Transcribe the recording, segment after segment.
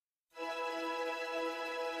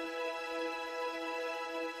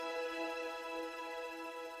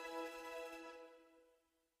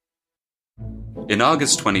In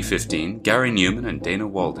August 2015, Gary Newman and Dana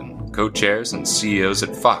Walden, co-chairs and CEOs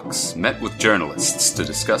at Fox, met with journalists to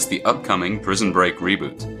discuss the upcoming Prison Break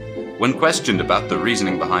reboot. When questioned about the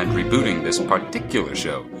reasoning behind rebooting this particular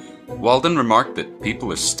show, Walden remarked that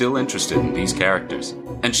people are still interested in these characters,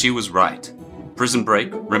 and she was right. Prison Break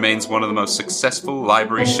remains one of the most successful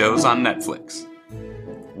library shows on Netflix.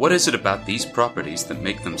 What is it about these properties that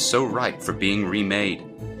make them so ripe for being remade?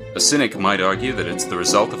 A cynic might argue that it's the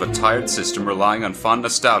result of a tired system relying on fond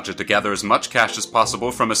nostalgia to gather as much cash as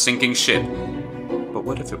possible from a sinking ship. But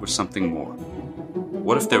what if it was something more?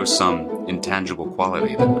 What if there was some intangible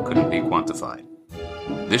quality that couldn't be quantified?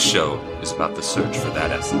 This show is about the search for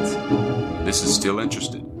that essence. This is Still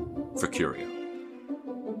Interested for Curio.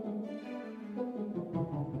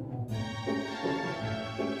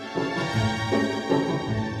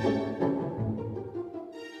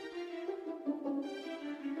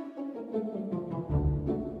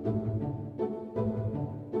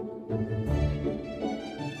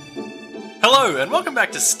 Hello, and welcome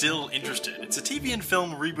back to Still Interested. It's a TV and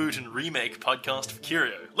film reboot and remake podcast for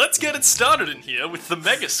Curio. Let's get it started in here with the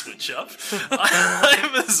mega switch-up.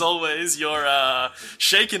 I'm, as always, your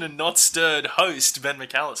shaken and not stirred host, Ben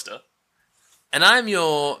McAllister. And I'm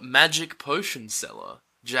your magic potion seller,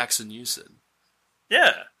 Jackson Newson.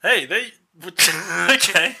 Yeah, hey,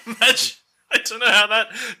 okay, magic. I don't know how that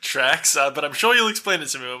tracks, but I'm sure you'll explain it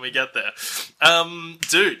to me when we get there.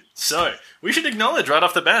 Dude, so, we should acknowledge right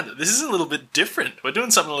off the bat that this is a little bit different. We're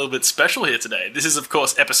doing something a little bit special here today. This is, of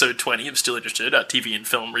course, episode 20 of Still Interested, our TV and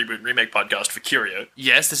film reboot and remake podcast for Curio.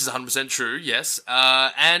 Yes, this is 100% true, yes.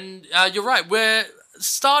 And you're right, we're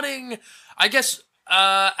starting, I guess,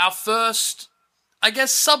 our first...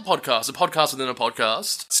 sub-podcast, a podcast within a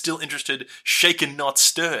podcast. Still Interested, Shaken Not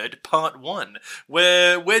Stirred, Part 1,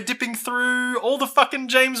 where we're dipping through all the fucking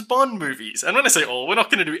James Bond movies. And when I say all, we're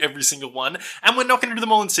not going to do every single one, and we're not going to do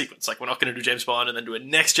them all in sequence. Like, we're not going to do James Bond and then do a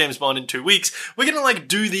next James Bond in 2 weeks. We're going to,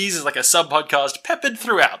 do these as, a sub-podcast peppered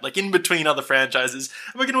throughout, in between other franchises.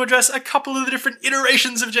 And we're going to address a couple of the different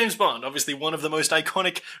iterations of James Bond. Obviously, one of the most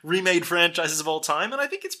iconic remade franchises of all time, and I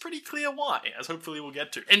think it's pretty clear why, as hopefully we'll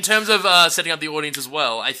get to. In terms of setting up the audience as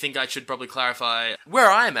well, I think I should probably clarify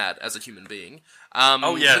where I'm at as a human being.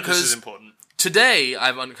 This is important. Today I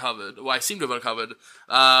seem to have uncovered,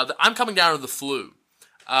 that I'm coming down with the flu.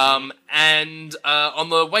 And on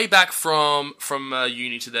the way back from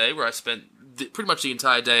uni today, where I spent pretty much the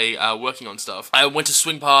entire day working on stuff, I went to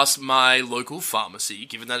swing past my local pharmacy,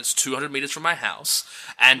 given that it's 200 meters from my house,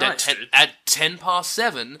 and nice, at 10 past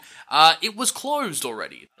 7, it was closed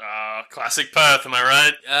already. Classic Perth, am I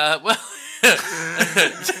right?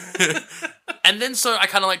 And then so I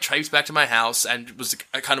kind of traipsed back to my house and was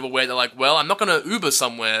kind of aware that I'm not going to Uber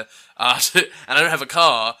somewhere, and I don't have a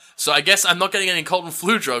car, so I guess I'm not getting any cold and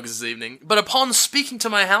flu drugs this evening. But upon speaking to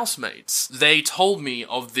my housemates, they told me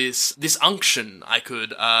of this unction I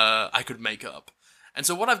could make up. And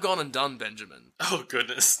so what I've gone and done, Benjamin... Oh,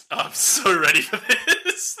 goodness. I'm so ready for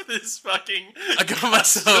this. This fucking... I got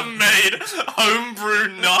myself... made homebrew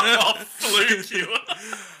knockoff flu cure.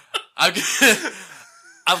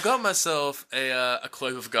 I've got myself a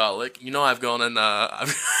clove of garlic. You know, I've gone and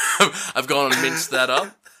I've gone and minced that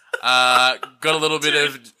up. Got a little bit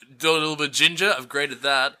of ginger. I've grated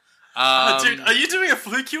that. Dude, are you doing a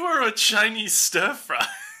flu cure or a Chinese stir fry?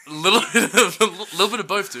 Little bit of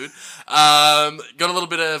both, dude. Got a little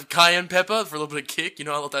bit of cayenne pepper for a little bit of kick. You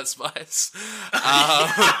know, I love that spice.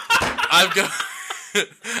 I've got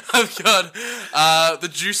the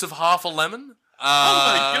juice of half a lemon. Oh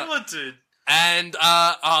my god, dude. And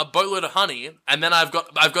a boatload of honey, and then I've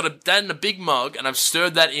got that in a big mug, and I've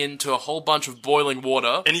stirred that into a whole bunch of boiling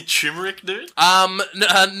water. Any turmeric, dude? No.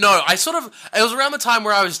 It was around the time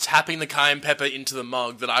where I was tapping the cayenne pepper into the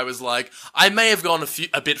mug that I was like, I may have gone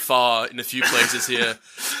a bit far in a few places here.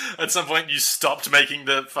 At some point, you stopped making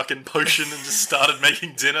the fucking potion and just started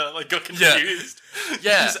making dinner. Got confused.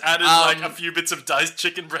 Yeah. Just added a few bits of diced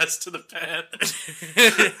chicken breast to the pan.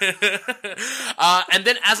 And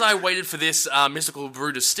then as I waited for this mystical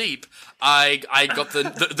brew to steep, I got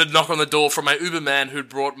the knock on the door from my Uberman who'd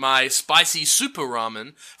brought my spicy super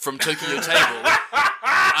ramen from Tokyo Table.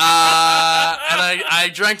 And I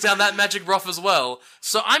drank down that magic broth as well.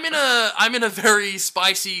 So I'm in a very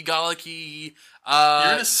spicy, garlicky,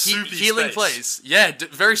 you're in a soupy healing space. place. Yeah,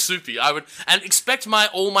 very soupy. I would expect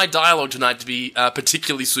all my dialogue tonight to be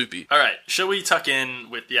particularly soupy. All right, shall we tuck in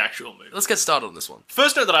with the actual movie? Let's get started on this one.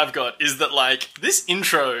 First note that I've got is that this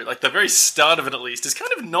intro, the very start of it at least, is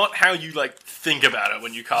kind of not how you think about it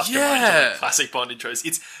when you cast your mind on classic Bond intros.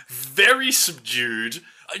 It's very subdued.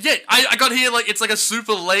 Yeah, I got here like it's like a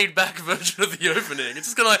super laid back version of the opening. It's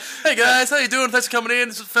just kind of like, hey guys, how you doing? Thanks for coming in.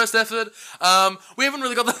 This is the first effort. We haven't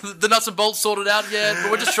really got the nuts and bolts sorted out yet,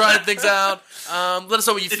 but we're just trying things out. Let us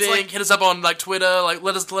know what you think. Like, hit us up on like Twitter. Like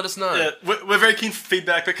let us know. Yeah, we're very keen for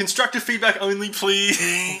feedback, but constructive feedback only, please.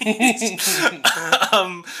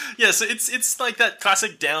 Yeah, so it's like that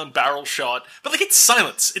classic down barrel shot, but like it's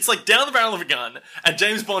silence. It's like down the barrel of a gun, and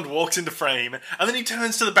James Bond walks into frame, and then he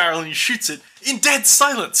turns to the barrel and he shoots it in dead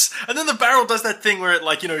silence. And then the barrel does that thing where it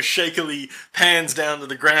like, shakily pans down to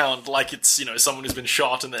the ground like it's, someone who's been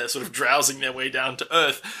shot and they're sort of drowsing their way down to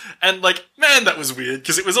earth. And like, man, that was weird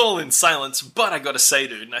because it was all in silence. But I gotta say,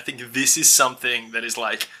 dude, and I think this is something that is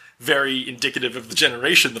like very indicative of the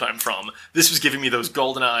generation that I'm from. This was giving me those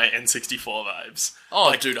GoldenEye N64 vibes. Oh,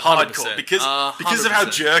 like, dude, 100%. hardcore. Because of how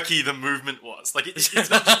jerky the movement was. Like, it's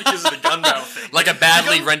not just because of the gun barrel thing. Like a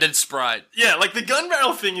badly rendered sprite. Yeah, like the gun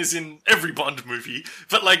barrel thing is in every Bond movie,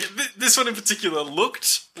 but like this one in particular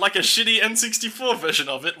looked like a shitty N64 version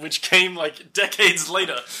of it, which came like decades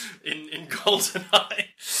later in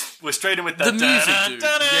GoldenEye. We're straight in with that the music, dude.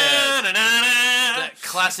 Yeah. That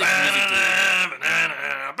classic music, dude.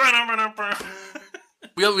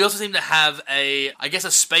 We also seem to have a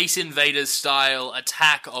Space Invaders style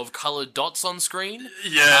attack of colored dots on screen.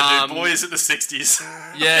 Yeah, dude, boys at the 60s.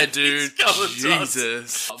 Yeah, dude.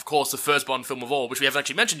 Jesus. Of course, the first Bond film of all, which we haven't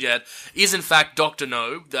actually mentioned yet, is in fact Dr.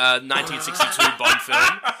 No, the 1962 Bond film.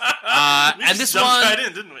 And this jumped one, right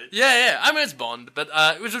in, didn't we? Yeah. I mean, it's Bond, but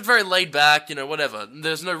it was very laid back, whatever.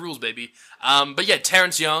 There's no rules, baby. But yeah,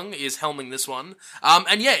 Terrence Young is helming this one.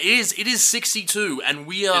 And yeah, it is 62, and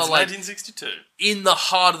we are it's like 1962. In the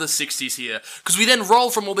heart of the 60s here. Because we then roll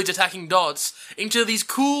from all these attacking dots into these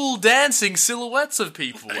cool dancing silhouettes of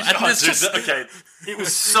people. And there's just... Okay, it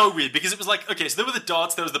was so weird, because it was like, okay, so there were the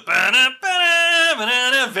dots, there was the ba-na, ba-na,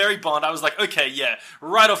 ba-na, very Bond. I was like, okay, yeah,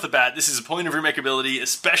 right off the bat, this is a point of remakeability,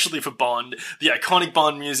 especially for Bond. The iconic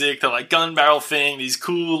Bond music, the like gun barrel thing, these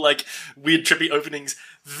cool, like, weird trippy openings.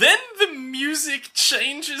 Then the music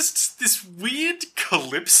changes to this weird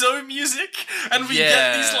calypso music, and we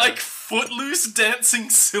get these like footloose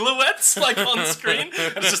dancing silhouettes like on screen,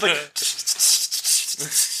 and it's just like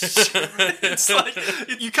it's like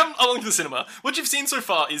you come along to the cinema. What you've seen so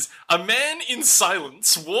far is a man in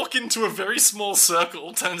silence walk into a very small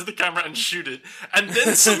circle, turn to the camera and shoot it, and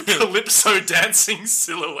then some calypso dancing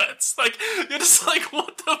silhouettes. Like, you're just like,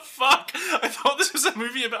 what the fuck? I thought this was a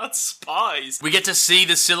movie about spies. We get to see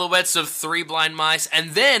the silhouettes of Three Blind Mice,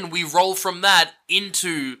 and then we roll from that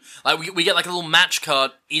into, like, we get like a little match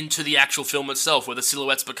cut into the actual film itself, where the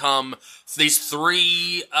silhouettes become these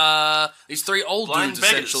three old blind dudes,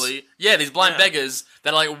 beggars. essentially. Yeah, these blind beggars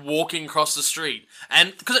that are like walking across the street.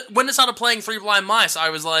 And because when it started playing Three Blind Mice, I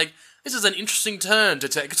was like, this is an interesting turn to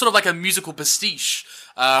take. It's sort of like a musical pastiche.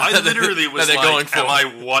 I literally was like, going for. Am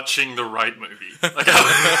I watching the right movie? Like,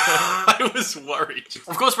 I was worried.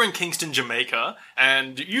 Of course, we're in Kingston, Jamaica,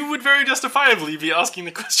 and you would very justifiably be asking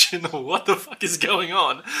the question, what the fuck is going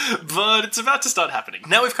on? But it's about to start happening.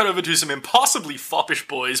 Now we've cut over to some impossibly foppish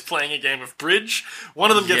boys playing a game of bridge.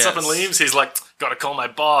 One of them gets up and leaves. He's like, gotta call my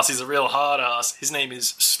boss. He's a real hard ass. His name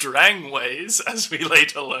is Strangways, as we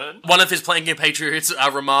later learn. One of his playing compatriots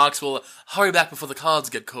remarks, will hurry back before the cards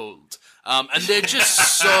get cold. And they're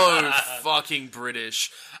just so fucking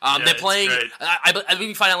British. They're playing. I think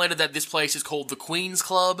we find out later that this place is called the Queen's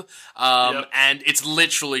Club, and it's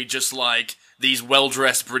literally just like these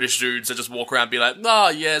well-dressed British dudes that just walk around and be like,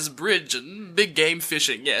 yes, bridge and big game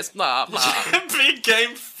fishing, yes, blah. Big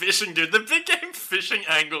game fishing, dude. The big game fishing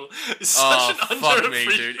angle is such an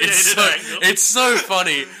underappreciated angle. It's so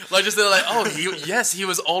funny. Like, just they're like, he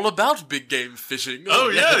was all about big game fishing.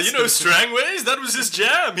 Strangways, that was his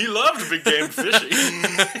jam. He loved big game fishing.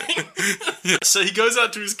 So he goes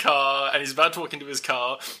out to his car, and he's about to walk into his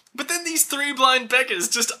car, but then these three blind beggars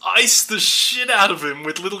just ice the shit out of him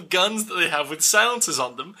with little guns that they have with silencers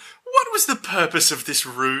on them. What was the purpose of this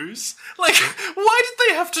ruse? Like, why did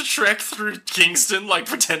they have to trek through Kingston, like,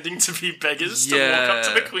 pretending to be beggars to walk up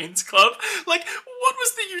to the Queen's Club? Like, what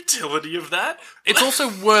was the utility of that? It's also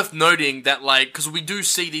worth noting that, like, because we do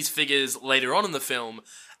see these figures later on in the film,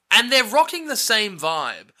 and they're rocking the same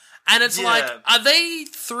vibe. And it's like, are they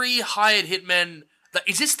three hired hitmen?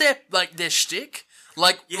 Is this their shtick?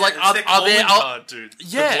 Like are they? Dude.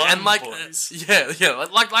 Yeah, and like,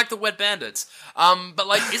 like the Wet Bandits. But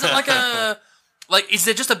like, is it like a like? Is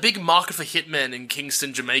there just a big market for hitmen in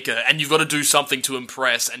Kingston, Jamaica, and you've got to do something to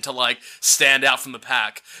impress and to like stand out from the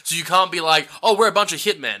pack? So you can't be like, oh, we're a bunch of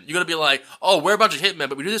hitmen. You got to be like, oh, we're a bunch of hitmen,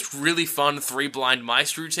 but we do this really fun Three Blind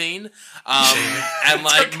Mice routine. And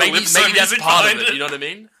like maybe that's part of it. You know what I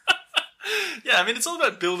mean? Yeah, I mean, it's all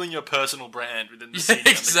about building your personal brand within the scene.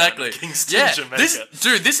 Exactly. Kingston, Jamaica.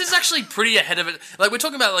 This is actually pretty ahead of it. Like, we're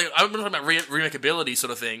talking about, like, I'm talking about remakeability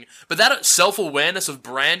sort of thing, but that self-awareness of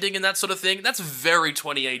branding and that sort of thing, that's very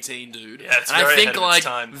 2018, dude. Yeah, it's and very I think, ahead of like, its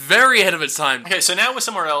time. very ahead of its time. Okay, so now we're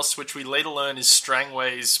somewhere else, which we later learn is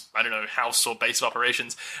Strangway's, I don't know, house or base of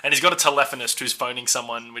operations, and he's got a telephonist who's phoning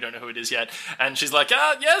someone, we don't know who it is yet, and she's like,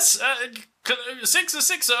 yes,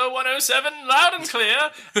 660 107, loud and clear,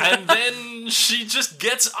 and then she just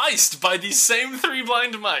gets iced by these same three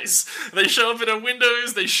blind mice. They show up in her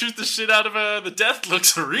windows, they shoot the shit out of her, the death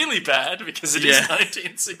looks really bad, because it is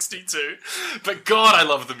 1962, but God, I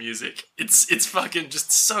love the music. It's fucking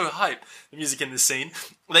just so hype, the music in this scene.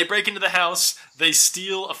 They break into the house, they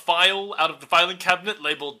steal a file out of the filing cabinet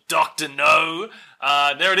labeled Dr. No.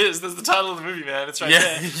 There it is. There's the title of the movie, man. It's right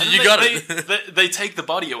there. And You got it. They take the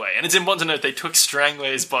body away. And it's important to note they took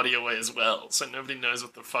Strangway's body away as well, so nobody knows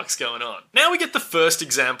what the fuck's going on. Now we get the first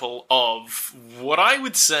example of what I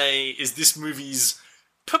would say is this movie's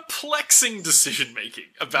perplexing decision-making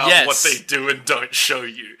about what they do and don't show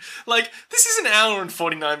you. Like, this is an hour and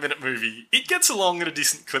 49-minute movie. It gets along at a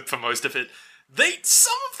decent clip for most of it.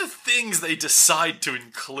 Some of the things they decide to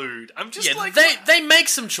include, I'm just like... They make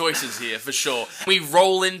some choices here, for sure. We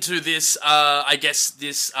roll into this,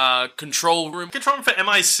 control room. Control room for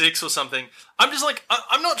MI6 or something. I'm just like,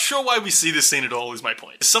 I'm not sure why we see this scene at all, is my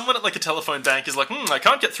point. Someone at, like, a telephone bank is like, I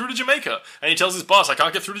can't get through to Jamaica. And he tells his boss, I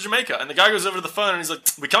can't get through to Jamaica. And the guy goes over to the phone and he's like,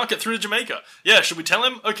 we can't get through to Jamaica. Yeah, should we tell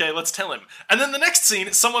him? Okay, let's tell him. And then the next scene,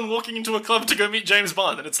 it's someone walking into a club to go meet James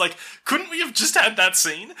Bond. And it's like, couldn't we have just had that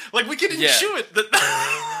scene? Like, we could intuit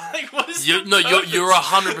that... like, what is you're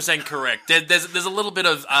 100% correct. There's a little bit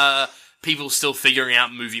of... people still figuring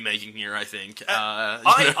out movie making here, I think.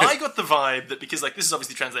 I got the vibe that because, like, this is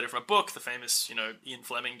obviously translated from a book, the famous, Ian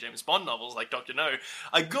Fleming, James Bond novels, like Dr. No.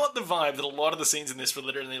 I got the vibe that a lot of the scenes in this were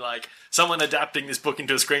literally, like, someone adapting this book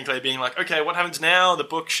into a screenplay being like, okay, what happens now? The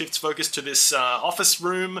book shifts focus to this office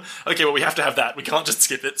room. Okay, well, we have to have that. We can't just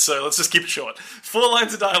skip it, so let's just keep it short. 4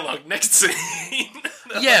 lines of dialogue, next scene.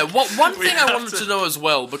 Yeah, one thing I wanted to know as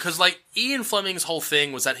well, because, like, Ian Fleming's whole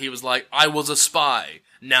thing was that he was like, I was a spy.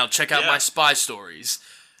 Now check out my spy stories.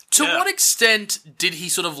 To what extent did he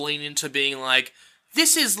sort of lean into being like,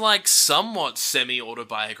 this is like somewhat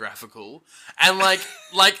semi-autobiographical, and like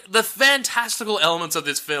the fantastical elements of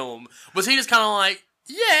this film, was he just kind of like,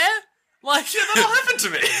 that'll happen to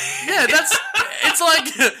me. Yeah,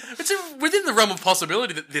 it's within the realm of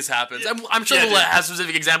possibility that this happens. I'm sure we'll have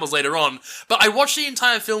specific examples later on, but I watched the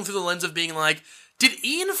entire film through the lens of being like, did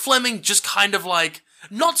Ian Fleming just kind of like,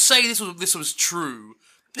 not say this was true,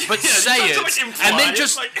 but say it, and then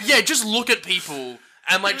just just look at people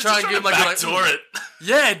and like try and give them like backdoor it.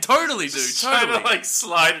 Yeah, totally, dude. Totally. Trying to like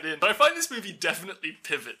slide it in. But I find this movie definitely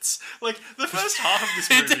pivots. Like the first half of this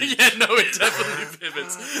movie. It definitely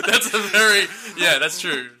pivots. That's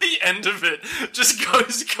true. The end of it just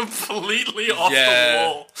goes completely off the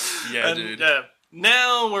wall. Yeah, dude.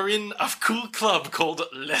 Now we're in a cool club called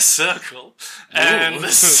Le Circle, and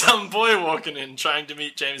there's some boy walking in trying to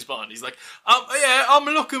meet James Bond. He's like, I'm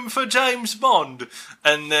looking for James Bond.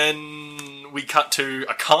 And then we cut to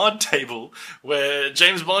a card table where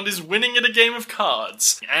James Bond is winning at a game of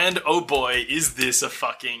cards. And oh boy, is this a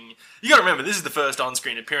fucking... You gotta remember, this is the first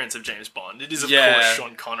on-screen appearance of James Bond. It is, of course,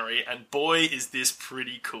 Sean Connery, and boy, is this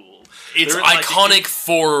pretty cool. It's iconic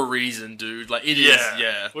for a reason, dude. Like, it is,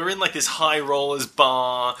 We're in, like, this high rollers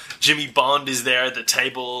bar. Jimmy Bond is there at the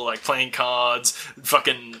table, like, playing cards,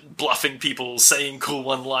 fucking bluffing people, saying cool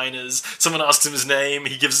one-liners. Someone asks him his name.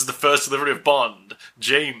 He gives us the first delivery of Bond.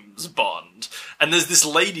 James Bond. And there's this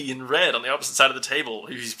lady in red on the opposite side of the table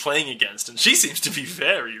who he's playing against, and she seems to be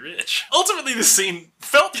very rich. Ultimately, this scene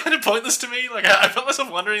felt kind of pointless to me. Like, I felt myself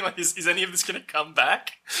wondering, like, is any of this going to come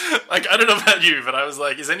back? Like, I don't know about you, but I was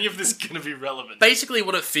like, is any of this going to be relevant? Basically,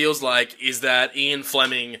 what it feels like is that Ian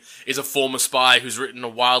Fleming is a former spy who's written a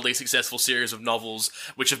wildly successful series of novels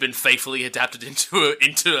which have been faithfully adapted into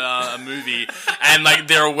a movie, and, like,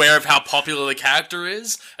 they're aware of how popular the character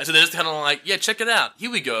is, and so they're just kind of like, yeah, check it out. Here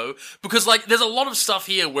we go. Because, like, there's a lot of stuff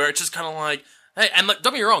here where it's just kind of like, hey, and like,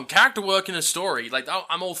 don't get me wrong, character work in a story, like,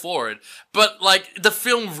 I'm all for it. But, like, the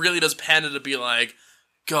film really does pander to be like,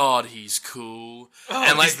 God, he's cool. Oh,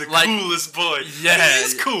 and like, he's the coolest boy. Yeah. He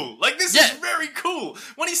is cool. Like, this is very cool.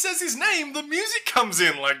 When he says his name, the music comes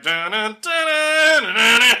in, like, and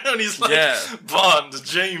he's like, Bond,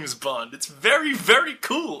 James Bond. It's very, very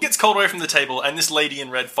cool. He gets called away from the table, and this lady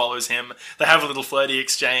in red follows him. They have a little flirty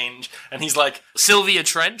exchange, and he's like... Sylvia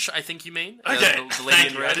Trench, I think you mean. Okay, the lady thank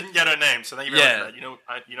in you. red. I didn't get her name, so thank you very much for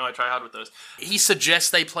that. You know, I try hard with those. He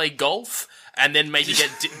suggests they play golf, and then maybe get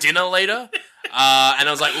dinner later. And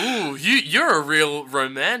I was like, ooh, you're a real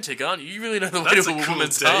romantic, aren't you? You really know the way to a cool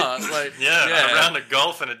woman's date. heart. Like, yeah, around a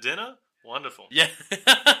golf and a dinner? Wonderful. Yeah.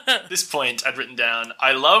 At this point, I'd written down,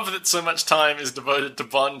 I love that so much time is devoted to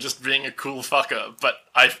Bond just being a cool fucker, but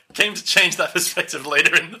I came to change that perspective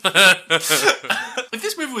later in the If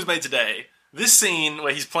this movie was made today, this scene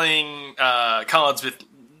where he's playing cards with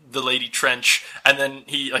the Lady Trench, and then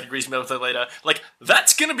he agrees to meet with her later,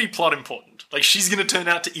 that's gonna be plot important. She's gonna turn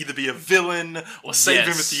out to either be a villain or save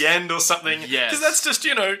him at the end or something. Yes. Because that's just,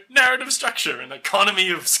 narrative structure and economy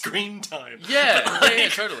of screen time. Yeah,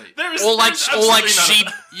 totally.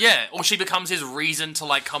 Or she becomes his reason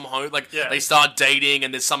to come home. They start dating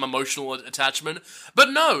and there's some emotional attachment. But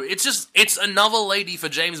no, it's another lady for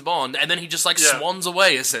James Bond, and then he just swans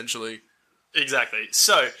away essentially. Exactly.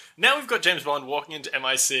 So, now we've got James Bond walking into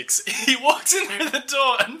MI6. He walks in through the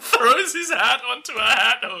door and throws his hat onto a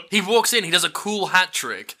hat hook. He walks in, he does a cool hat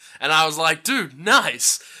trick, and I was like, dude,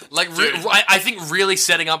 nice. I think really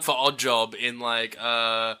setting up for Oddjob in, in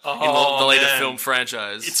the later film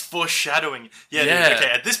franchise. It's foreshadowing. Yeah. Dude,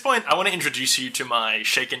 okay, at this point, I want to introduce you to my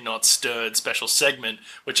Shaken Not Stirred special segment,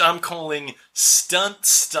 which I'm calling Stunt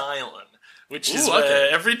Stylin'. Which is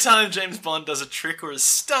where every time James Bond does a trick or a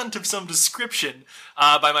stunt of some description,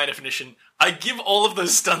 by my definition, I give all of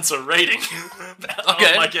those stunts a rating.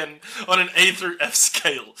 On an A through F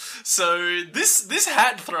scale. So this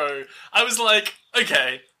hat throw, I was like,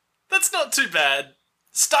 okay, that's not too bad.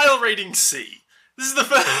 Style rating C. This is the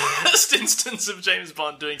first instance of James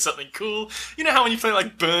Bond doing something cool. You know how when you play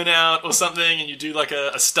Burnout or something and you do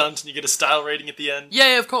a stunt and you get a style rating at the end?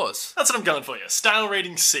 Yeah, of course. That's what I'm going for here. Style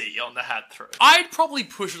rating C on the hat throw. I'd probably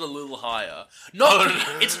push it a little higher.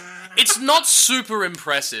 It's not super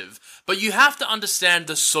impressive, but you have to understand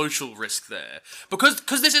the social risk there. Because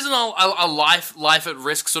this isn't a life at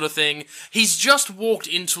risk sort of thing. He's just walked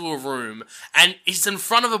into a room and he's in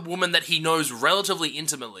front of a woman that he knows relatively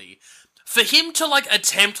intimately. For him to,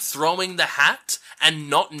 attempt throwing the hat and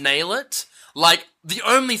not nail it, the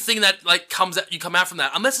only thing that, you come out from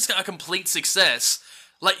that, unless it's a complete success,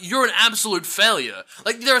 you're an absolute failure.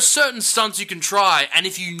 There are certain stunts you can try, and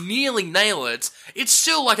if you nearly nail it, it's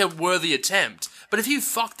still, a worthy attempt. But if you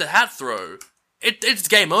fuck the hat throw, it's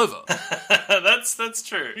game over. That's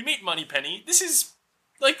true. We meet Moneypenny. This is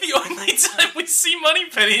the only time we see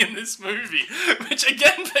Moneypenny in this movie, which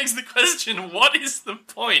again begs the question, what is the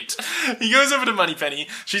point? He goes over to Moneypenny,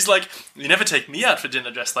 she's like, you never take me out for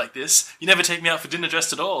dinner dressed like this, you never take me out for dinner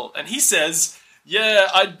dressed at all, and he says, yeah,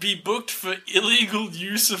 I'd be booked for illegal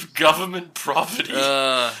use of government property,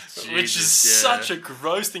 which is such a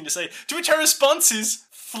gross thing to say, to which her response is,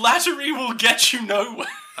 flattery will get you nowhere.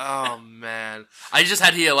 Oh, man. I just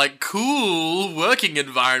had here, cool working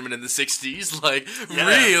environment in the 60s.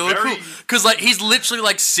 Real cool. Because, he's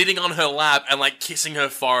literally, sitting on her lap and, kissing her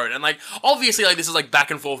forehead. And, obviously, this is, back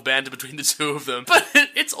and forth banter between the two of them. But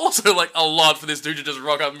it's also, a lot for this dude to just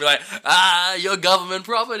rock up and be like, your government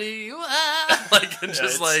property. And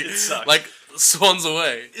just, it sucks. Swans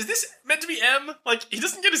away. Is this meant to be M? He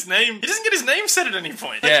doesn't get his name. He doesn't get his name said at any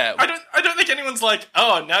point. Yeah. I don't think anyone's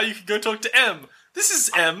oh, now you can go talk to M. This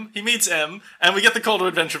is M, he meets M, and we get the call to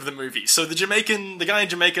adventure of the movie. So the guy in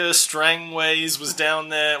Jamaica, Strangways, was down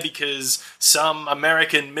there because some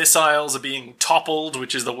American missiles are being toppled,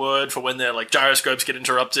 which is the word for when their gyroscopes get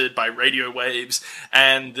interrupted by radio waves,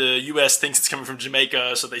 and the US thinks it's coming from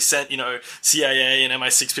Jamaica, so they sent, CIA and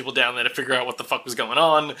MI6 people down there to figure out what the fuck was going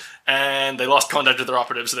on, and they lost contact with their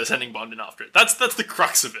operatives, so they're sending Bond in after it. That's the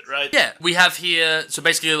crux of it, right? Yeah, we have here, so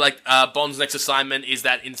basically, Bond's next assignment is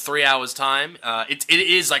that in 3 hours' time, it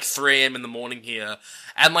is 3 a.m. in the morning here,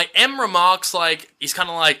 and M remarks he's kind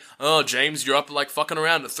of oh, James, you're up fucking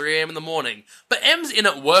around at 3 a.m. in the morning, but M's in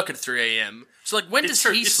at work at 3 a.m. So when does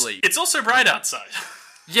he sleep? It's also bright outside.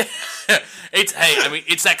 Yeah,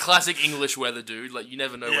 it's that classic English weather, dude. You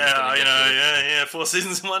never know when it's gonna get yeah, 4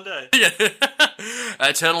 seasons in one day. Yeah,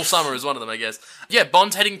 Eternal Summer is one of them, I guess. Yeah,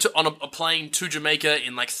 Bond's heading on a plane to Jamaica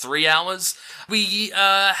in 3 hours. We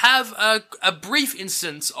have a brief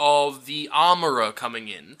instance of the armorer coming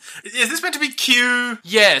in. Is this meant to be Q?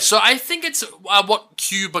 Yeah, so I think it's what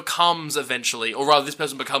Q becomes eventually, or rather, this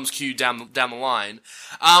person becomes Q down the line.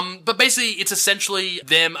 But basically, it's essentially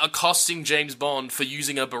them accosting James Bond for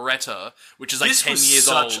using a Beretta, which is 10 years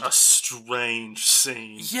old. This was such a strange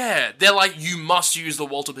scene. Yeah, they're you must use the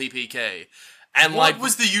Walter PPK. And What like,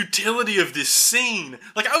 was the utility of this scene?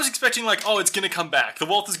 Like, I was expecting, like, oh, it's gonna come back. The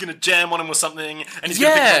Walther's gonna jam on him or something, and he's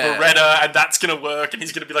gonna pick up a Beretta, and that's gonna work, and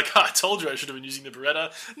he's gonna be like, oh, I told you I should have been using the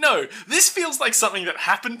Beretta. No, this feels like something that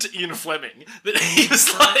happened to Ian Fleming. That he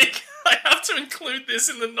was like, I have to include this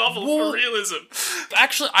in the novel for realism. I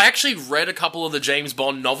actually read a couple of the James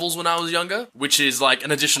Bond novels when I was younger, which is like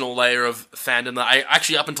an additional layer of fandom that I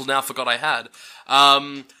actually up until now forgot I had.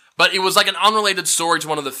 But it was like an unrelated story to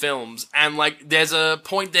one of the films, and like there's a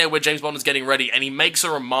point there where James Bond is getting ready, and he makes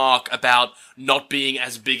a remark about not being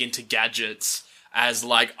as big into gadgets as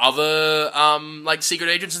like other like secret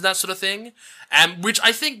agents and that sort of thing. And which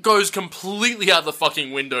I think goes completely out the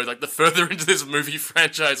fucking window, like the further into this movie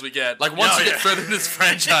franchise we get. Like once you get further into this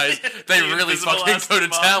franchise, they really fucking go to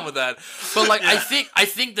town with that. But like I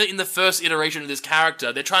think that in the first iteration of this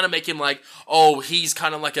character, they're trying to make him like, oh, he's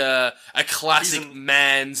kind of like a classic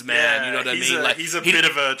man's man, you know what I mean? Like he's a bit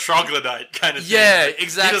of a troglodyte kind of thing. Yeah,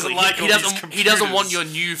 exactly. He doesn't want your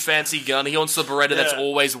new fancy gun. He wants the Beretta that's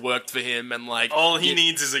always worked for him, and like all he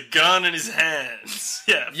needs is a gun in his hands.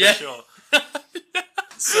 Yeah, for sure.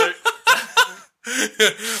 So,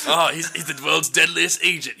 he's the world's deadliest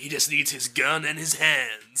agent. He just needs his gun and his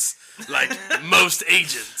hands, like most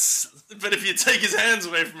agents. But if you take his hands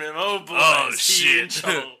away from him, oh boy, is he in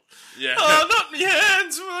trouble. Yeah. Oh, not me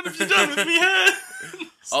hands. What have you done with me hands?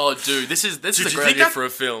 Oh, dude, this is a great idea for a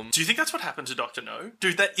film. Do you think that's what happened to Dr. No?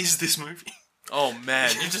 Dude, that is this movie. Oh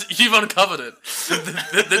man, you've uncovered it.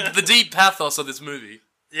 The deep pathos of this movie.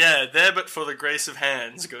 Yeah, there but for the grace of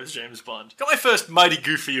hands goes James Bond. Got my first mighty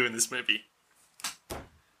goo for you in this movie.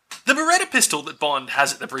 The Beretta pistol that Bond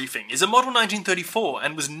has at the briefing is a model 1934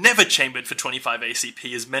 and was never chambered for 25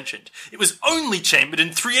 ACP as mentioned. It was only chambered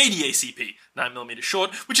in 380 ACP, 9mm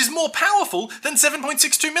short, which is more powerful than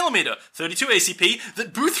 7.62mm, 32 ACP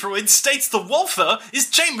that Boothroyd states the Walther is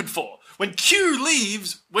chambered for. When Q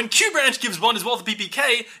Branch gives Bond his Walther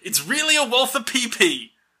PPK, it's really a Walther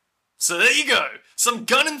PP. So there you go. Some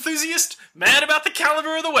gun enthusiast mad about the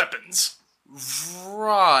caliber of the weapons.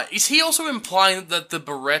 Right. Is he also implying that the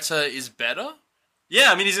Beretta is better?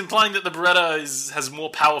 Yeah, I mean, he's implying that the Beretta has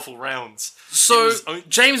more powerful rounds. So,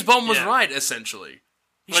 James Bond was right, essentially.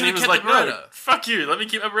 When he was like, no, fuck you, let me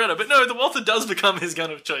keep my Beretta. But no, the Walther does become his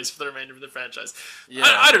gun of choice for the remainder of the franchise. Yeah.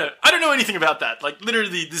 I don't know. I don't know anything about that. Like,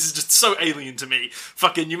 literally, this is just so alien to me.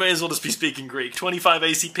 Fucking, you may as well just be speaking Greek. 25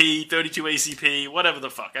 ACP, 32 ACP, whatever the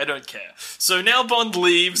fuck. I don't care. So now Bond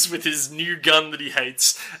leaves with his new gun that he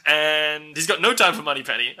hates, and he's got no time for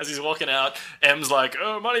Moneypenny. As he's walking out, M's like,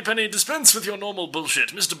 oh, Moneypenny, dispense with your normal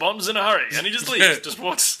bullshit. Mr. Bond's in a hurry. And he just leaves. Just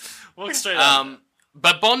walks straight out.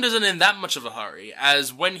 But Bond isn't in that much of a hurry,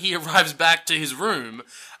 as when he arrives back to his room,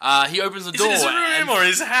 he opens the door. Is it his room or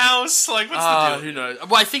his house? Like, what's the deal? Who knows?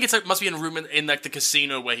 Well, I think it must be in a room in like the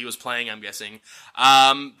casino where he was playing, I'm guessing.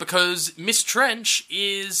 Because Miss Trench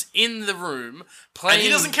is in the room playing. And he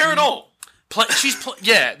doesn't care at all.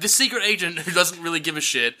 The secret agent who doesn't really give a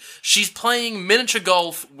shit. She's playing miniature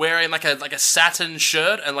golf wearing like a satin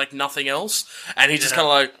shirt and like nothing else. And he's just kind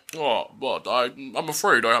of like, oh, but I'm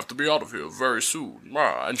afraid I have to be out of here very soon.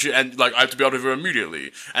 And like I have to be out of here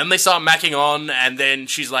immediately. And they start macking on, and then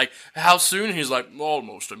she's like, how soon? And he's like,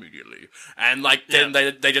 almost immediately. And like then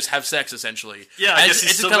they just have sex essentially. Yeah, I guess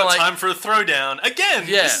he's still got time for a throwdown. Again,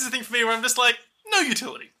 this is the thing for me where I'm just like, no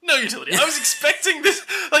utility. I was expecting this.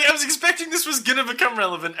 Like, I was expecting this was gonna become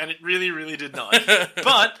relevant, and it really, really did not.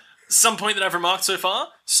 But some point that I've remarked so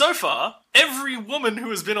far, every woman who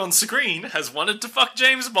has been on screen has wanted to fuck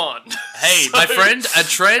James Bond. Hey, my friend, a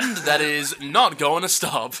trend that is not going to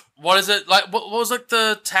stop. What is it like? What was like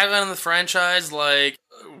the tagline of the franchise? Like,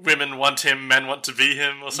 women want him, men want to be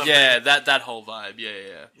him, or something. Yeah, that whole vibe.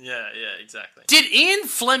 Yeah, exactly. Did Ian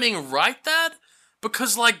Fleming write that?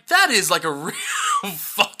 Because, like, that is, like, a real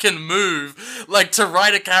fucking move. Like, to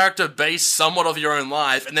write a character based somewhat of your own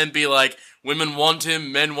life and then be like, women want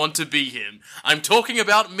him, men want to be him. I'm talking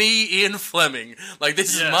about me, Ian Fleming. Like,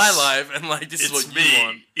 this is my life, and, like, this is what you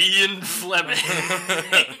want. Ian Fleming.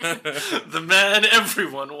 The man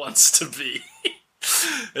everyone wants to be.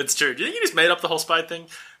 It's true. Do you think he just made up the whole spy thing?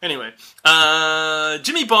 Anyway,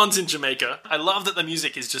 Jimmy Bond's in Jamaica. I love that the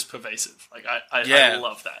music is just pervasive. Like, I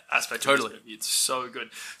love that aspect of this movie. It's so good.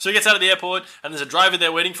 So he gets out of the airport, and there's a driver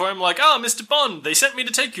there waiting for him, like, oh, Mr. Bond, they sent me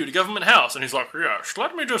to take you to Government House. And he's like, yes,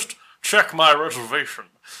 let me just check my reservation.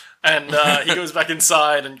 And he goes back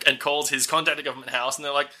inside and calls his contact at Government House, and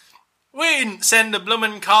they're like, we didn't send a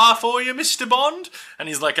bloomin' car for you, Mr. Bond. And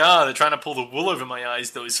he's like, they're trying to pull the wool over my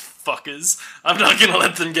eyes, those fuckers. I'm not going to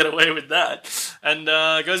let them get away with that. And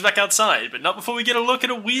goes back outside, but not before we get a look at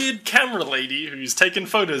a weird camera lady who's taking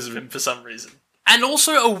photos of him for some reason. And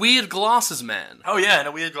also a weird glasses man. Oh yeah, and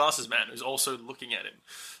a weird glasses man who's also looking at him.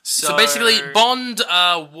 So basically, Bond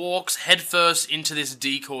walks headfirst into this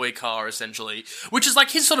decoy car, essentially, which is like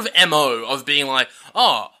his sort of MO of being like,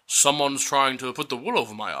 someone's trying to put the wool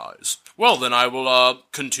over my eyes. Well, then I will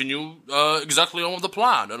continue exactly on with the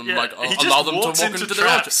plan, and allow them to walk into the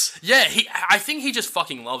traps. Yeah, I think he just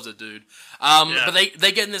fucking loves it, dude. But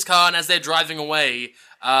they get in this car, and as they're driving away,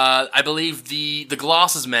 I believe the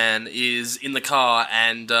glasses man is in the car,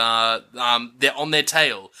 and they're on their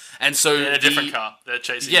tail, and so in a different car, they're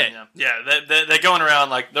chasing. They're going around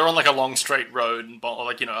like they're on like a long straight road, and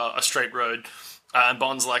a straight road. And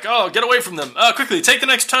Bond's like, oh, get away from them. Quickly, take the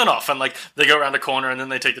next turn off. And, like, they go around a corner and then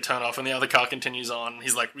they take the turn off and the other car continues on.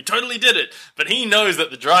 He's like, we totally did it. But he knows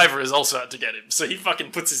that the driver is also out to get him. So he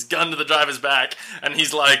fucking puts his gun to the driver's back and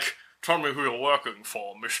he's like, tell me who you're working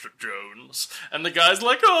for, Mr. Jones. And the guy's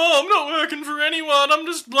like, I'm not working for anyone. I'm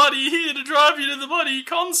just bloody here to drive you to the bloody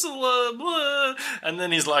consulate. Blah. And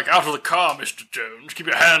then he's like, out of the car, Mr. Jones. Keep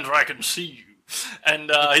your hands where I can see you. And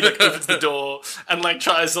he like opens the door and like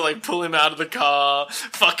tries to like pull him out of the car.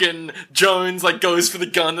 Fucking Jones like goes for the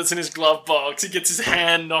gun that's in his glove box. He gets his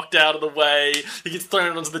hand knocked out of the way. He gets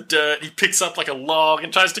thrown onto the dirt. He picks up like a log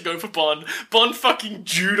and tries to go for Bond. Bond fucking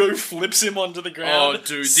judo flips him onto the ground. Oh,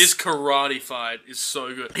 dude, this karate fight is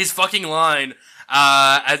so good. His fucking line.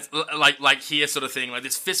 As like here sort of thing, like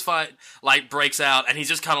this fist fight like breaks out and he's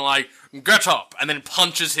just kind of like get up and then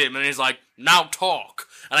punches him and he's like now talk.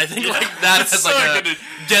 And I think like that as like a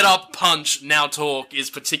get up punch now talk is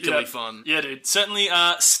particularly fun. Yeah, dude. Certainly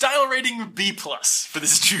style rating B+ for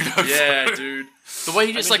this judo. Yeah, dude. The way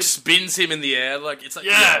he just spins him in the air, like it's like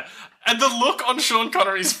And the look on Sean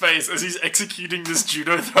Connery's face as he's executing this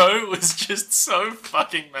judo throw was just so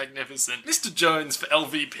fucking magnificent. Mr. Jones for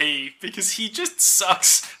LVP, because he just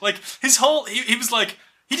sucks. Like, his whole... He was like...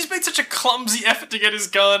 He just made such a clumsy effort to get his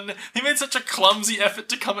gun. He made such a clumsy effort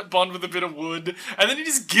to come at Bond with a bit of wood. And then he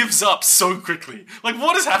just gives up so quickly. Like,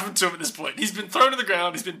 what has happened to him at this point? He's been thrown to the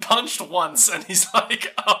ground, he's been punched once, and he's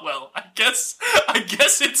like, oh, well, I guess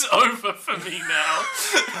it's over for me now.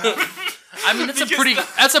 I mean,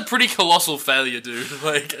 that's a pretty colossal failure, dude.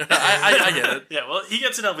 Like, I get it. Yeah, well, he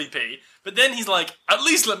gets an LVP, but then he's like, at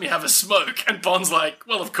least let me have a smoke. And Bond's like,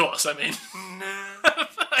 well, of course, I mean...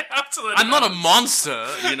 I have to let I'm not a monster,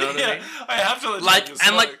 you know what I mean? I have to let him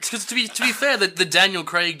have a smoke. Because to be fair, the Daniel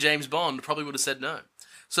Craig James Bond probably would have said no.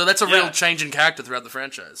 So that's a real change in character throughout the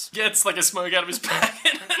franchise. Gets like a smoke out of his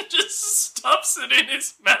packet and just stuffs it in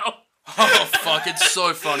his mouth. Oh, fuck, it's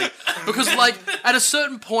so funny. Because, like, at a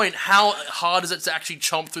certain point, how hard is it to actually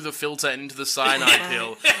chomp through the filter and into the cyanide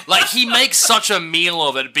pill? Like, he makes such a meal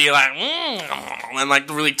of it, be like, and, like,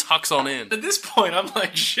 really tucks on in. At this point, I'm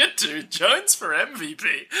like, shit, dude, Jones for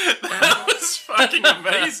MVP. That was fucking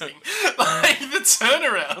amazing. Like, the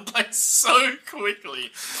turnaround, like, so quickly.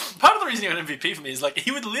 Part of the reason he got MVP for me is, like,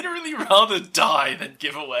 he would literally rather die than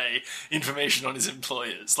give away information on his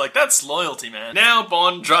employers. Like, that's loyalty, man. Now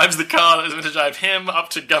Bond drives the car that is going to drive him up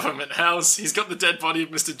to Government House. He's got the dead body of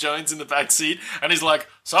Mr. Jones in the back seat, and he's like,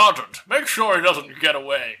 Sergeant, make sure he doesn't get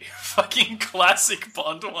away. Fucking classic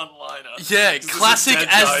Bond one-liner. Yeah, classic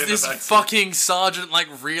as this fucking sergeant, like,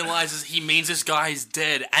 realizes he means this guy is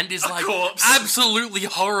dead, and is, like, absolutely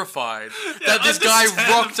horrified that this guy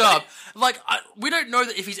rocked up. Like, we don't know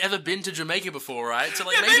that if he's ever been to Jamaica before, right? So,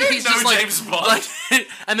 like, maybe he's just like, James Bond.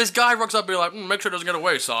 and this guy rocks up and be like, make sure it doesn't get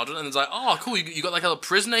away, Sergeant. And it's like, oh, cool, you got like a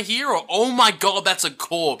prisoner here? Or, oh my god, that's a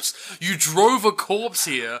corpse. You drove a corpse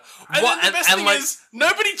here. And then the best thing is,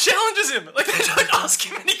 nobody challenges him. Like, they don't ask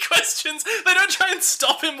him any questions. They don't try and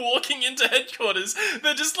stop him walking into headquarters.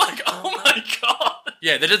 They're just like, oh my god.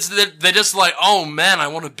 Yeah, they're just like, oh man, I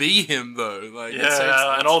want to be him though. Like,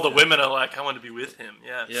 and all the women are like, I want to be with him.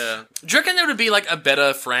 Yeah. Yeah. Do you reckon there would be like a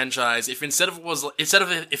better franchise if if it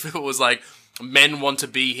was like men want to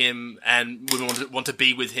be him and women want to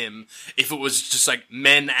be with him, if it was just like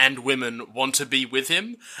men and women want to be with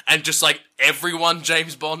him, and just like everyone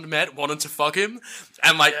James Bond met wanted to fuck him,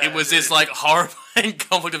 and like it was this like horrifying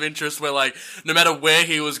conflict of interest where like no matter where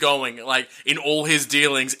he was going, like in all his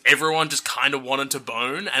dealings, everyone just kind of wanted to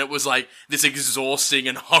bone, and it was like this exhausting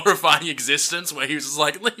and horrifying existence where he was just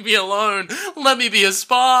like, leave me alone, let me be a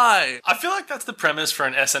spy. I feel like that's the premise for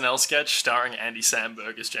an SNL sketch starring Andy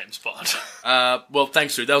Samberg as James Bond. Well,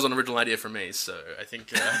 thanks, dude. That was an original idea from me, so I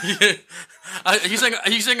think. Are you saying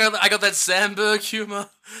I got that Sandberg humor?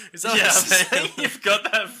 Is that what Yeah, you're I'm saying? saying you've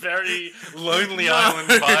got that very Lonely Island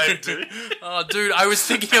vibe, dude. Oh, dude, I was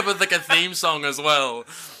thinking of like a theme song as well,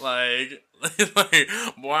 like.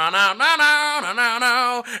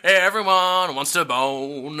 Everyone wants to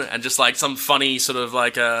bone, and just like some funny sort of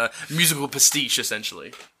like musical pastiche,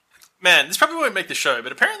 essentially. Man, this probably won't make the show,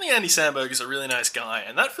 but apparently Andy Samberg is a really nice guy,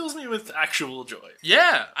 and that fills me with actual joy.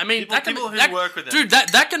 Yeah, I mean, People who work with him. dude,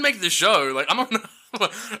 that can make the show. Like, I'm not.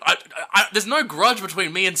 There's no grudge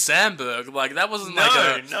between me and Sandberg. Like, that wasn't like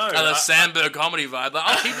a Sandberg comedy vibe. Like,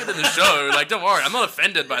 I'll keep it in the show. Like, don't worry, I'm not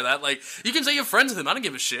offended by that. Like, you can say you're friends with him. I don't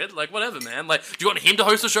give a shit. Like, whatever, man. Like, do you want him to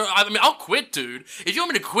host the show? I mean, I'll quit, dude. If you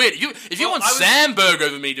want me to quit, if you want Sandberg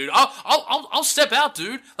over me, dude, I'll step out,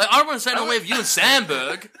 dude. Like, I don't want to say no way of you and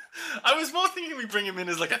Sandberg. I was more thinking we bring him in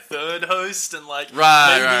as like a third host, and like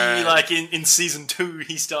Right. like in season 2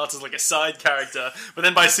 he starts as like a side character, but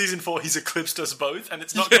then by season 4 he's eclipsed us both, and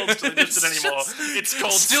it's not called Still Interested anymore. It's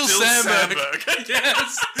called Still Sandberg.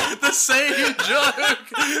 Yes, the same joke,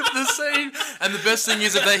 the same. And the best thing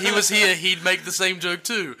is if he was here, he'd make the same joke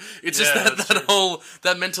too. It's just Yeah, that's that whole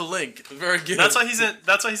mental link. Very good. That's why he's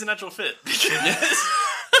a natural fit. Because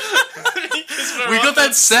We got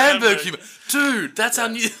that Sandberg humor, dude. That's our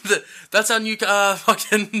new. That's our new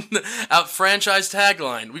fucking franchise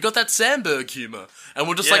tagline. We got that Sandberg humor, and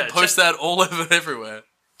we'll just like post that all over everywhere.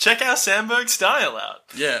 Check our Sandberg style out.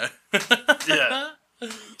 Yeah. Yeah.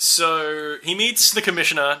 So he meets the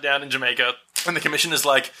commissioner down in Jamaica, and the commissioner's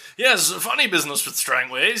like, "Yes, funny business with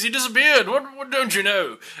Strangways. He disappeared. What don't you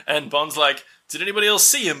know?" And Bond's like, "Did anybody else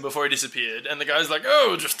see him before he disappeared?" And the guy's like,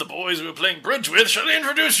 "Oh, just the boys we were playing bridge with. Shall I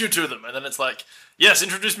introduce you to them?" And then it's like, "Yes,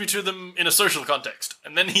 introduce me to them in a social context."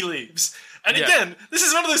 And then he leaves. And again, this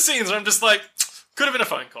is one of those scenes where I'm just like, could have been a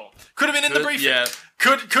phone call. Could have been in the briefing. Yeah.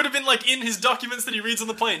 Could have been like in his documents that he reads on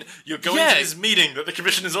the plane. You're going to this meeting that the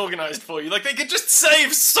commission has organised for you. Like, they could just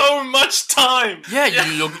save so much time. Yeah,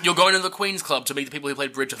 you're going to the Queen's Club to meet the people who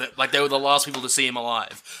played bridge with it. Like, they were the last people to see him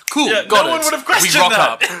alive. Cool, Yeah, got no it. one would have questioned we rock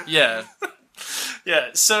that. up. Yeah. Yeah,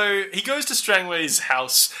 so he goes to Strangway's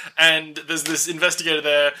house, and there's this investigator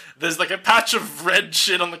there. There's like a patch of red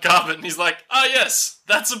shit on the carpet, and he's like, "Ah, yes,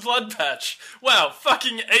 that's a blood patch. Wow,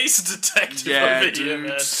 fucking ace detective Yeah, over dude, here,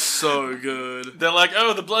 man." so good. They're like,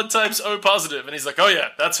 "Oh, the blood type's O positive," and he's like, "Oh yeah,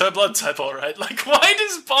 that's her blood type, all right." Like, why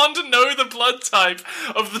does Bond know the blood type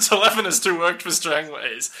of the telephonist who worked for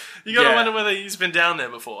Strangways? You gotta wonder whether he's been down there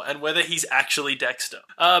before, and whether he's actually Dexter.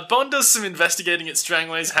 Bond does some investigating at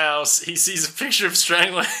Strangway's house. He sees a picture of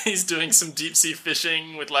Strangways doing some deep sea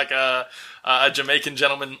fishing with like a Jamaican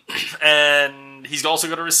gentleman, and he's also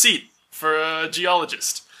got a receipt for a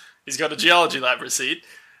geologist. He's got a geology lab receipt.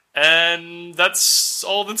 And that's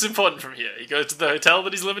all that's important from here. He goes to the hotel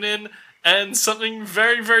that he's living in, and something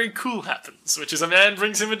very, very cool happens, which is a man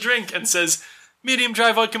brings him a drink and says, "Medium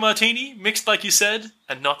dry vodka martini, mixed like you said,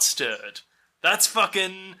 and not stirred."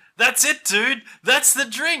 That's it, dude. That's the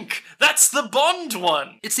drink. That's the Bond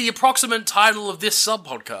one. It's the approximate title of this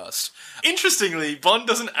sub-podcast. Interestingly, Bond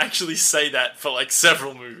doesn't actually say that for like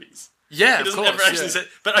several movies. Yeah, He doesn't ever actually say it,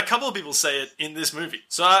 but a couple of people say it in this movie.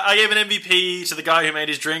 So I gave an MVP to the guy who made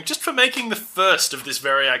his drink just for making the first of this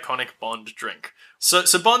very iconic Bond drink. So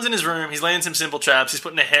Bond's in his room, he's laying some simple traps, he's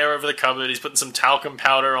putting a hair over the cupboard, he's putting some talcum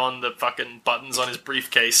powder on the fucking buttons on his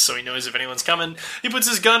briefcase so he knows if anyone's coming. He puts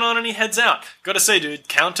his gun on and he heads out. Gotta say, dude,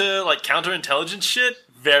 counterintelligence shit,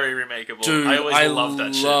 very remakeable. Dude, I always loved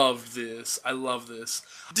that shit. I love this.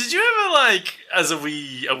 Did you ever, like, as a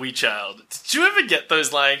wee child, did you ever get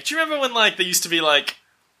those, like, do you remember when, like, there used to be, like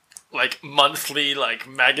monthly, like,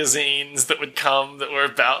 magazines that would come that were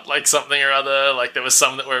about, like, something or other? Like, there was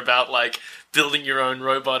some that were about, like, building your own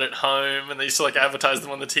robot at home, and they used to, like, advertise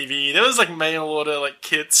them on the TV. There was, like, mail order, like,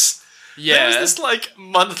 kits. Yeah. There was this, like,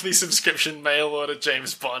 monthly subscription mail order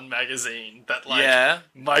James Bond magazine that, like,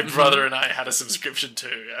 my brother and I had a subscription to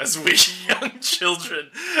as we young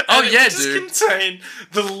children. And it just contained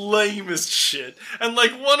the lamest shit. And,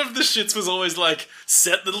 like, one of the shits was always, like,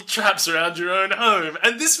 set little traps around your own home.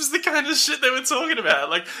 And this was the kind of shit they were talking about.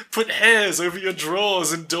 Like, put hairs over your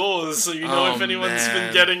drawers and doors so you know if anyone's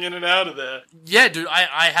been getting in and out of there. Yeah, dude,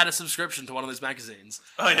 I had a subscription to one of those magazines.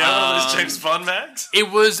 Oh, yeah? One of those James Bond mags?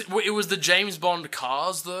 It was the James Bond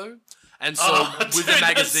cars, though. And so with the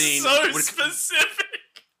magazine... That's so specific!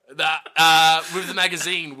 With the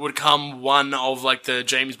magazine would come one of, like, the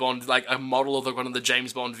James Bond, like, a model of one of the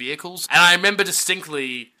James Bond vehicles. And I remember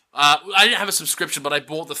distinctly... I didn't have a subscription, but I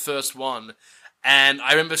bought the first one. And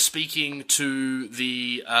I remember speaking to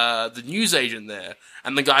the newsagent there,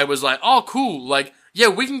 and the guy was like, "Oh, cool! Like, yeah,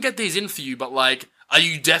 we can get these in for you, but, like, are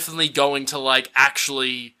you definitely going to, like,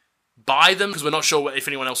 actually buy them? Because we're not sure if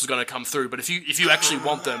anyone else is going to come through, but if you actually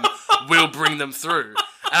want them, we'll bring them through.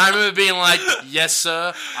 And I remember being like, yes,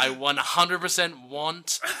 sir, I 100%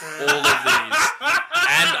 want all of these.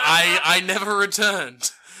 And I never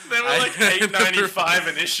returned. They were like $8.95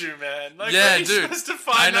 an issue, man. Like, Yeah, where are you dude. supposed to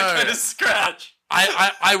find that kind of scratch?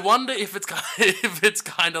 I wonder if it's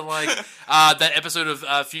kind of like that episode of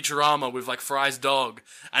Futurama with like Fry's dog,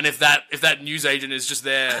 and if that newsagent is just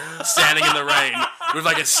there standing in the rain with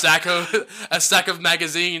like a stack of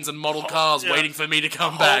magazines and model cars waiting for me to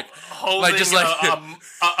come back, Holding like just like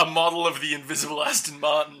a model of the invisible Aston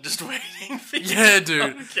Martin, just waiting for you. Yeah, to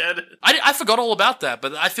dude. come get it. I forgot all about that,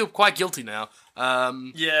 but I feel quite guilty now.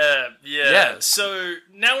 Yeah. So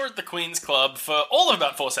now we're at the Queen's Club for all of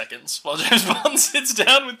about 4 seconds while James Bond sits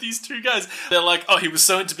down with these two guys. They're like, oh, he was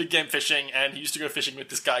so into big game fishing and he used to go fishing with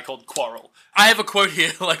this guy called Quarrel. I have a quote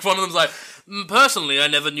here, like one of them's like, personally, I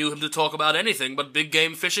never knew him to talk about anything but big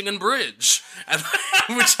game fishing and bridge. And,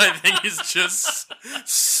 which I think is just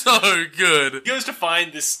so good. He goes to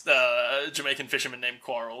find this Jamaican fisherman named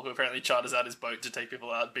Quarrel, who apparently charters out his boat to take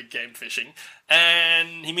people out big game fishing.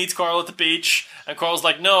 And he meets Quarrel at the beach, and Quarrel's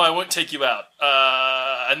like, no, I won't take you out.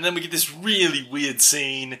 And then we get this really weird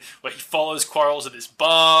scene where he follows Quarrel to this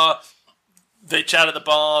bar. They chat at the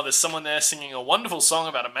bar. There's someone there singing a wonderful song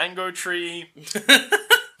about a mango tree.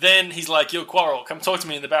 Then he's like, yo, Quarrel, come talk to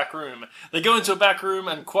me in the back room. They go into a back room,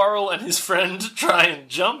 and Quarrel and his friend try and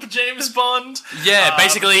jump James Bond. Yeah,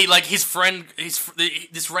 basically, like, his friend,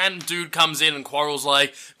 this random dude comes in, and Quarrel's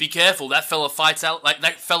like, be careful, that fella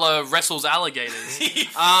that fella wrestles alligators. He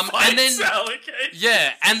fights alligators.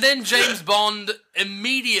 Yeah, and then James Bond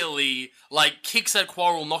immediately, like, kicks at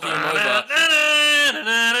Quarrel, knocking him over.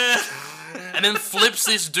 And then flips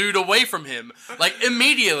this dude away from him, like,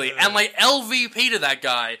 immediately, and like LVP to that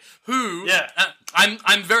guy, who,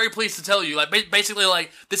 I'm very pleased to tell you, like, basically,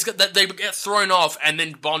 like, that they get thrown off, and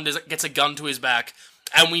then Bond gets a gun to his back,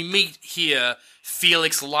 and we meet here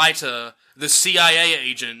Felix Leiter, the CIA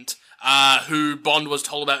agent, who Bond was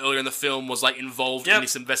told about earlier in the film was, like, involved in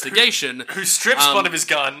this investigation. Who strips Bond of his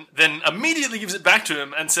gun, then immediately gives it back to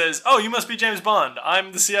him and says, oh, you must be James Bond,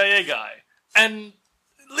 I'm the CIA guy. And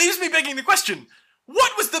leaves me begging the question,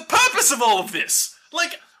 what was the purpose of all of this?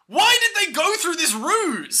 Like, why did they go through this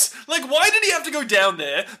ruse? Like, why did he have to go down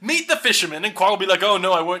there, meet the fisherman, and Quarrel be like, oh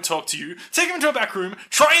no, I won't talk to you, take him into a back room,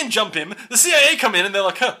 try and jump him, the CIA come in and they're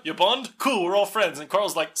like, huh, you're Bond? Cool, we're all friends. And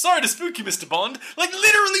Quarrel's like, sorry to spook you, Mr. Bond. Like,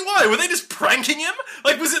 literally why? Were they just pranking him?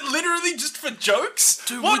 Like, was it literally just for jokes?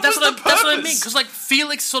 Dude, That's what I mean, because, like,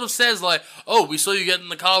 Felix sort of says, like, oh, we saw you get in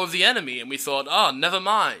the car with the enemy, and we thought, oh, never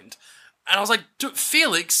mind. And I was like, dude,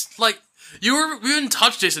 Felix, like, you were in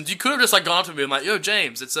touch distance. You could have just, like, gone up to me and like, yo,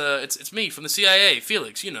 James, it's me from the CIA,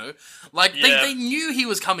 Felix, you know. Like, they knew he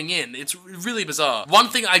was coming in. It's really bizarre. One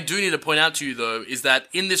thing I do need to point out to you, though, is that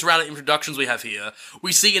in this round of introductions we have here,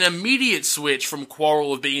 we see an immediate switch from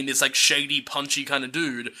Quarrel of being this, like, shady, punchy kind of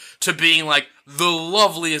dude to being, like, the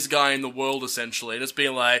loveliest guy in the world, essentially. And it's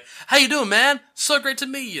being like, how you doing, man? So great to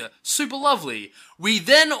meet you. Super lovely. We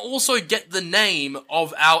then also get the name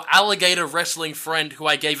of our alligator wrestling friend who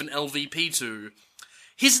I gave an LVP to.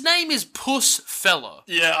 His name is Puss Fella.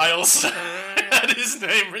 Yeah, I also had his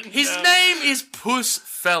name written His down. name is Puss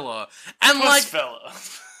Fella. And Puss Fella.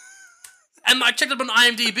 And I checked up on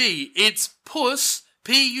IMDb. It's Puss,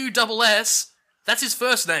 Puss. That's his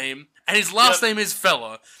first name. And his last name is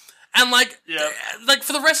Fella. And like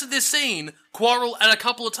for the rest of this scene, Quarrel at a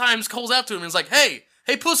couple of times calls out to him and is like, hey,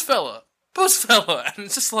 Puss Fella. Puss Fella. And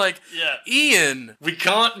it's just like, Ian. We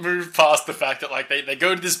can't move past the fact that, like, they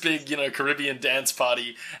go to this big, Caribbean dance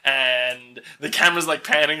party, and the camera's, like,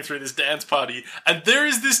 panning through this dance party, and there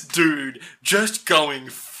is this dude just going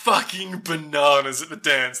fucking bananas at the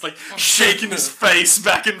dance, like, shaking his face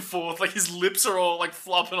back and forth, like, his lips are all, like,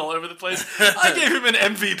 flopping all over the place. I gave him an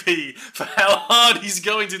MVP for how hard he's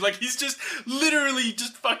going to, like, he's just literally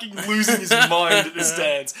just fucking losing his mind at this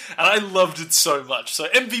dance, and I loved it so much. So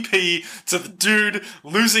MVP to the dude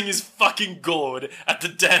losing his fucking gourd at the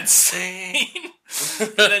dance scene.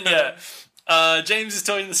 And then, James is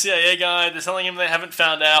talking to the CIA guy. They're telling him they haven't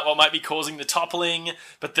found out what might be causing the toppling,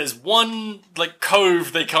 but there's one, like,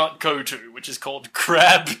 cove they can't go to, which is called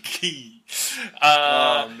Crab Key.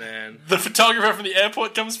 Oh, man. The photographer from the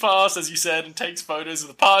airport comes past, as you said, and takes photos of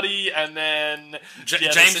the party, and then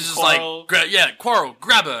James is just Quarrel. Like, Quarrel,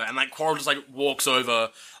 grab her, and like Quarrel just like walks over,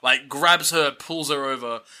 like grabs her, pulls her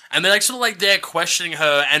over, and they're like sort of like there questioning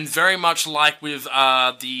her, and very much like with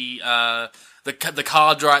the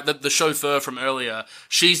car driver, the chauffeur from earlier,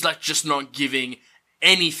 she's like just not giving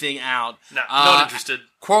anything out. No, not interested.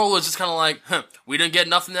 Quarrel was just kind of like, we don't get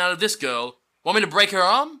nothing out of this girl. Want me to break her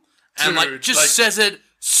arm? And Dude, says it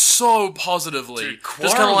so positively. Dude,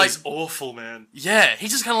 just Quarrel is awful, man. Yeah,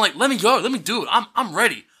 he's just kind of like, let me go, let me do it. I'm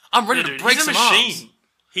ready. I'm ready to break some arms.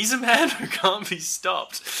 He's a man who can't be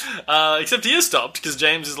stopped. Except he is stopped, because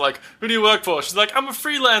James is like, who do you work for? She's like, I'm a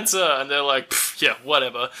freelancer. And they're like, yeah,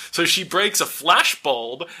 whatever. So she breaks a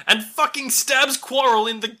flashbulb and fucking stabs Quarrel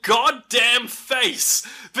in the goddamn face.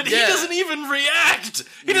 But he doesn't even react.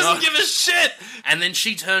 He doesn't give a shit. And then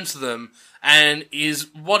she turns to them and is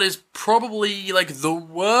what is probably, like, the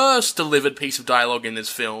worst delivered piece of dialogue in this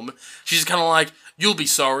film. She's kind of like, you'll be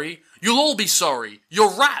sorry. You'll all be sorry.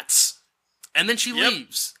 You're rats. And then she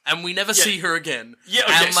leaves, and we never see her again. Yeah,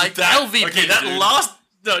 okay, and, so that, LVP, okay, that dude. last...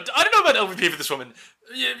 No, I don't know about LVP for this woman.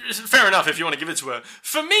 Yeah, fair enough if you want to give it to her.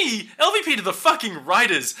 For me, LVP to the fucking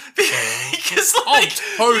writers. Because, like...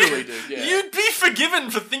 totally, dude, yeah. You'd be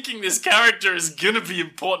forgiven for thinking this character is gonna be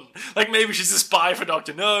important. Like, maybe she's a spy for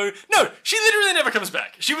Dr. No. No, she literally never comes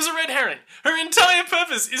back. She was a red herring. Her entire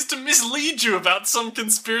purpose is to mislead you about some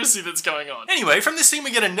conspiracy that's going on. Anyway, from this scene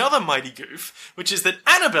we get another mighty goof, which is that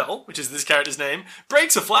Annabelle, which is this character's name,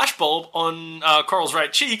 breaks a flashbulb on Coral's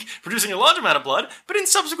right cheek, producing a large amount of blood, but in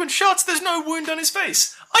subsequent shots there's no wound on his face.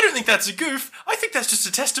 I don't think that's a goof. I think that's just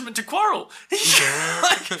a testament to Quarrel.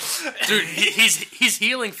 Dude, his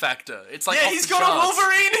healing factor. It's like he's got a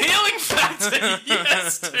Wolverine healing factor.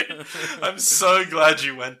 Yes, dude. I'm so glad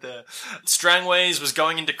you went there. Strangways was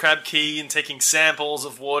going into Crab Key and taking samples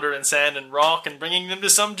of water and sand and rock and bringing them to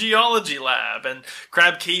some geology lab. And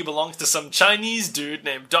Crab Key belongs to some Chinese dude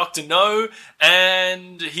named Dr. No,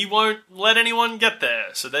 and he won't let anyone get there.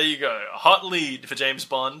 So there you go. A hot lead for James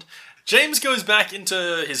Bond. James goes back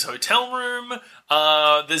into his hotel room.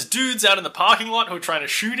 There's dudes out in the parking lot who are trying to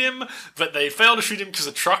shoot him, but they fail to shoot him because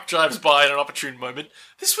a truck drives by at an opportune moment.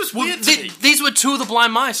 This was weird to me. These were two of the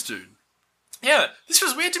blind mice, dude. Yeah, this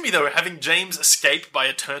was weird to me, though, having James escape by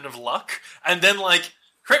a turn of luck, and then, like,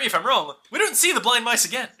 correct me if I'm wrong, we don't see the blind mice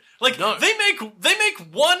again. Like, no. they make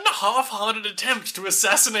one half-hearted attempt to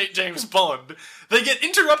assassinate James Bond. They get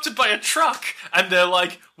interrupted by a truck, and they're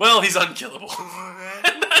like, well, he's unkillable.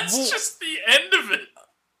 And that's just the end of it.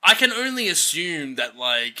 I can only assume that,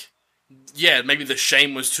 like, yeah, maybe the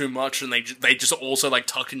shame was too much, and they just also, like,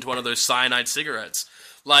 tucked into one of those cyanide cigarettes.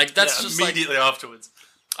 Like, that's just, immediately afterwards.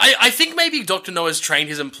 I think maybe Dr. Noah's trained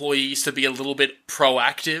his employees to be a little bit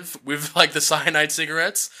proactive with, like, the cyanide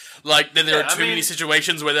cigarettes. Like, there are too many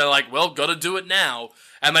situations where they're like, well, gotta do it now.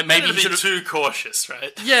 And like, maybe he should be too cautious,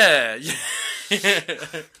 right? Yeah.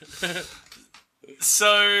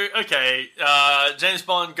 So, okay, James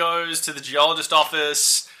Bond goes to the geologist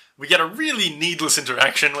office. We get a really needless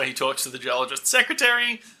interaction where he talks to the geologist's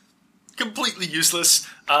secretary. Completely useless.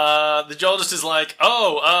 The geologist is like,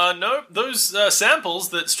 no, those samples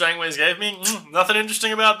that Strangways gave me, nothing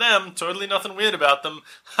interesting about them, totally nothing weird about them.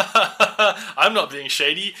 I'm not being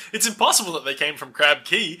shady. It's impossible that they came from Crab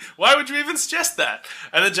Key. Why would you even suggest that?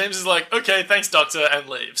 And then James is like, okay, thanks, doctor, and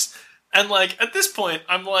leaves. And, like, at this point,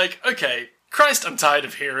 I'm like, okay, Christ, I'm tired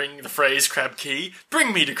of hearing the phrase Crab Key.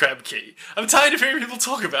 Bring me to Crab Key. I'm tired of hearing people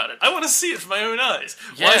talk about it. I want to see it with my own eyes.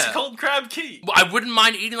 Why is it called Crab Key? Well, I wouldn't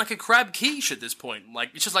mind eating like a crab quiche at this point. Like,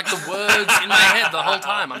 it's just like the words in my head the whole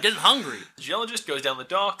time. I'm getting hungry. The geologist goes down the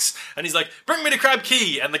docks, and he's like, bring me to Crab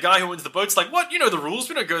Key. And the guy who owns the boat's like, what? You know the rules.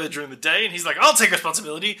 We don't go there during the day. And he's like, I'll take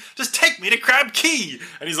responsibility. Just take me to Crab Key.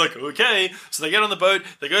 And he's like, okay. So they get on the boat.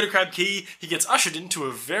 They go to Crab Key. He gets ushered into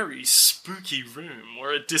a very spooky room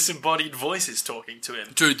where a disembodied voice is talking to him.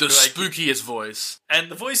 Dude, the spookiest voice. And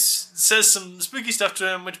the voice says some spooky stuff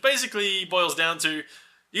to him, which basically boils down to,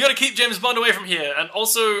 you gotta keep James Bond away from here, and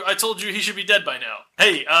also, I told you he should be dead by now.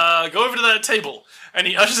 Hey, go over to that table. And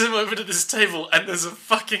he ushers him over to this table, and there's a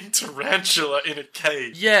fucking tarantula in a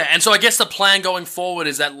cage. Yeah, and so I guess the plan going forward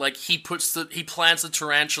is that, like, he plants the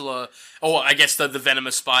tarantula, or I guess the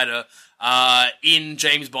venomous spider, in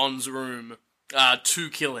James Bond's room, to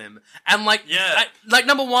kill him. And, like,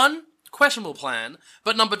 number one, questionable plan,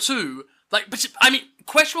 but number two, like,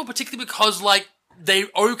 questionable particularly because, like, they're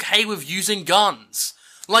okay with using guns.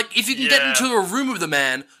 Like, if you can get into a room with the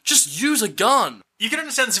man, just use a gun. You could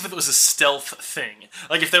understand this if it was a stealth thing.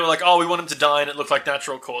 Like, if they were like, oh, we want him to die and it looked like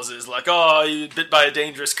natural causes. Like, oh, you bit by a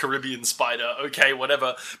dangerous Caribbean spider. Okay,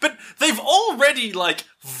 whatever. But they've already, like,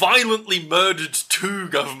 violently murdered 2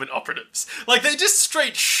 government operatives. Like, they just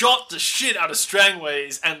straight shot the shit out of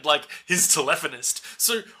Strangways and, like, his telephonist.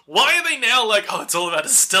 So, why are they now like, oh, it's all about a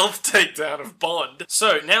stealth takedown of Bond?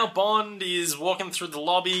 So, now Bond is walking through the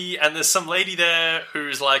lobby, and there's some lady there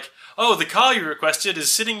who's like, oh, the car you requested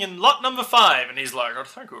is sitting in lot number 5. And he's like, oh,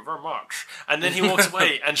 thank you very much. And then he walks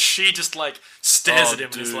away, and she just, like, stares at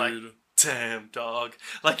him and is like, damn, dog.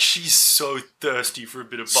 Like, she's so thirsty for a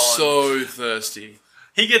bit of Bond. So thirsty.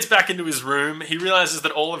 He gets back into his room. He realizes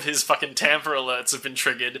that all of his fucking tamper alerts have been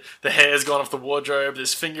triggered. The hair's gone off the wardrobe.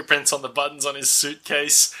 There's fingerprints on the buttons on his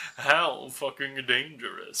suitcase. How fucking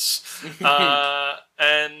dangerous.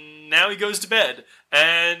 And now he goes to bed.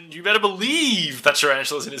 And you better believe that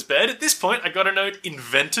Tarantula's in his bed. At this point, I gotta note,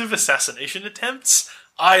 inventive assassination attempts.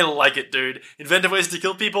 I like it, dude. Inventive ways to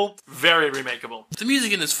kill people, very remakeable. The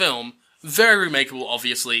music in this film, very remakeable,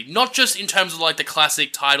 obviously. Not just in terms of, like, the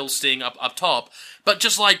classic title sting up top, but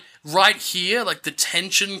just, like, right here, like, the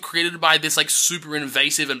tension created by this, like, super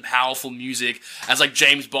invasive and powerful music as, like,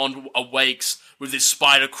 James Bond awakes with this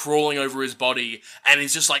spider crawling over his body, and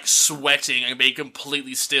he's just, like, sweating and being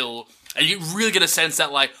completely still. And you really get a sense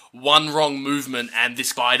that, like, one wrong movement and this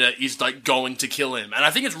spider is, like, going to kill him. And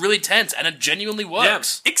I think it's really tense, and it genuinely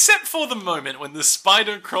works. Yeah, except for the moment when the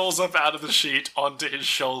spider crawls up out of the sheet onto his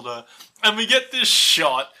shoulder, and we get this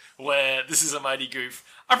shot where, this is a mighty goof,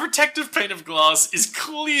 a protective pane of glass is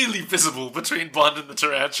clearly visible between Bond and the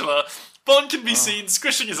tarantula. Bond can be seen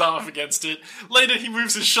squishing his arm up against it. Later, he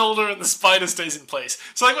moves his shoulder and the spider stays in place.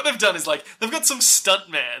 So, like, what they've done is, like, they've got some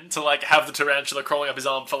stuntman to, like, have the tarantula crawling up his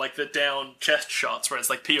arm for, like, the down chest shots where it's,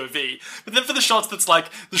 like, POV. But then for the shots that's, like,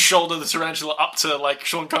 the shoulder, the tarantula up to, like,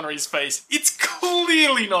 Sean Connery's face, it's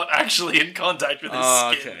clearly not actually in contact with his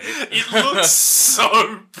skin. Okay. It looks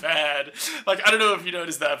so bad. Like, I don't know if you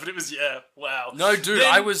noticed that, but it was, yeah, wow. No, dude,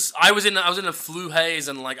 Then- I was in a flu haze,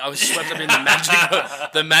 and, like, I was swept up in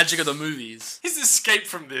the magic of the movies. His escape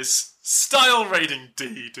from this, style rating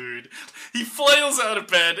D, dude. He flails out of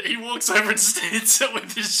bed, he walks over and hits it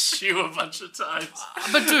with his shoe a bunch of times.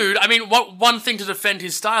 But dude, I mean, one thing to defend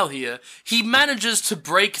his style here, he manages to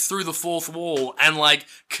break through the fourth wall and, like,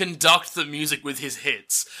 conduct the music with his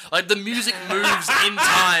hits. Like, the music moves in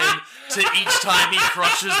time to each time he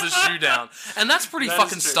crushes the shoe down. And that's pretty That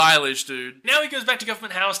fucking is true. stylish, dude. Now he goes back to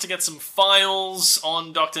Government House to get some files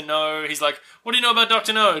on Dr. No. He's like, what do you know about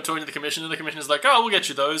Dr. No? Talking to the Commissioner. The Commissioner's like, oh, we'll get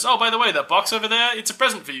you those. Oh, by the way, that box over there, it's a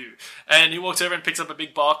present for you. And he walks over and picks up a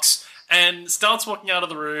big box and starts walking out of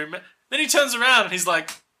the room. Then he turns around and he's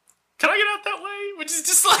like, can I get out that way? Which is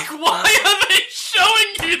just like, why are they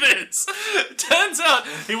showing you this? Turns out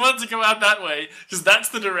he wants to go out that way because that's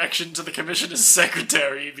the direction to the Commissioner's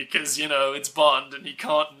secretary because, you know, it's Bond and he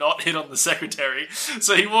can't not hit on the secretary.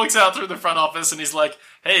 So he walks out through the front office and he's like,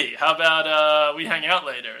 hey, how about we hang out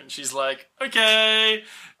later? And she's like, okay.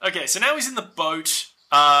 Okay, so now he's in the boat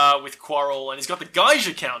with Quarrel, and he's got the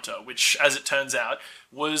Geiger counter, which, as it turns out,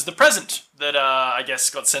 was the present that I guess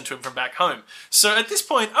got sent to him from back home. So at this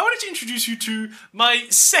point, I wanted to introduce you to my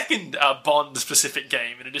second Bond-specific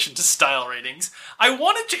game, in addition to style ratings. I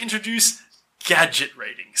wanted to introduce gadget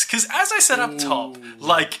ratings, because as I said up top,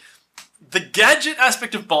 like, the gadget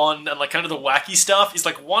aspect of Bond and, like, kind of the wacky stuff is,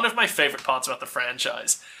 like, one of my favorite parts about the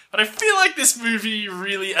franchise. But I feel like this movie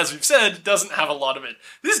really, as we've said, doesn't have a lot of it.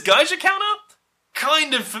 This Geiger counter,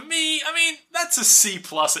 kind of, for me, I mean, that's a C+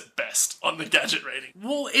 at best on the gadget rating.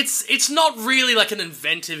 Well, it's not really like an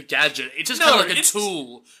inventive gadget. It's just No, kind of like a it's-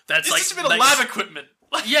 tool that's It's like just a bit of lab equipment.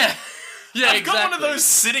 Like, Yeah. Yeah, I've got one of those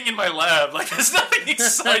sitting in my lab. Like, there's nothing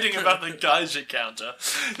exciting about the Geiger counter.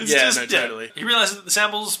 It's Yeah, just, no, totally. He realizes that the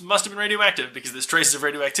samples must have been radioactive because there's traces of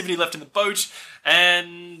radioactivity left in the boat.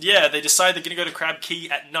 And, yeah, they decide they're going to go to Crab Key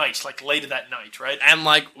at night, like, later that night, right? And,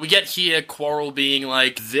 like, we get here Quarrel being,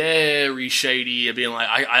 like, very shady, and being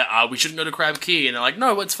like, we shouldn't go to Crab Key. And they're like,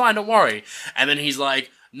 no, it's fine, don't worry. And then he's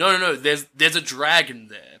like, no, there's a dragon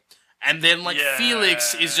there. And then, like, Yeah.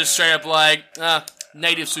 Felix is just straight up like,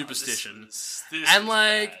 native superstition. This And, was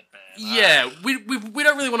like, bad, man. yeah, we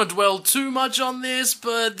don't really want to dwell too much on this,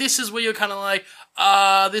 but this is where you're kind of like,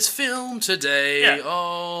 this film today, Yeah.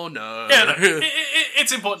 oh no. Yeah, no,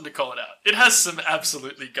 it's important to call it out. It has some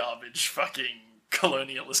absolutely garbage fucking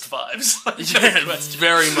colonialist vibes. Like, no Yeah, question.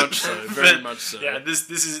 very much so, very But, much so. Yeah, this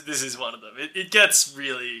is one of them. It gets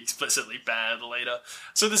really explicitly bad later.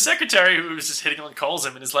 So the secretary who was just hitting on calls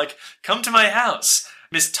him and is like, come to my house,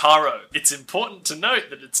 Miss Taro. It's important to note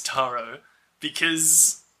that it's Taro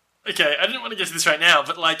because, okay, I didn't want to get to this right now,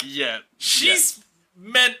 but like, Yeah. she's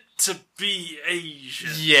meant to be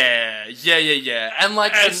Asian. Yeah. And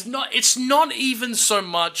like And- it's not even so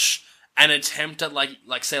much an attempt at like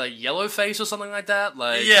say like Yellowface or something like that.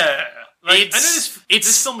 Like Yeah. Like, I know It's-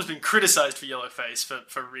 this film has been criticised for Yellowface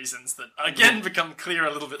for reasons that, again, become clear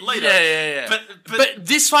a little bit later. Yeah. But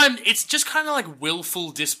This time, it's just kind of like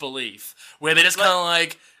willful disbelief, where they're just kind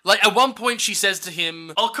of like at one point she says to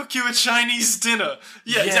him, I'll cook you a Chinese dinner.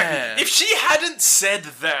 Yeah, exactly. If she hadn't said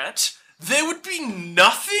that, there would be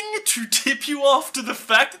nothing to tip you off to the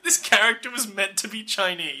fact that this character was meant to be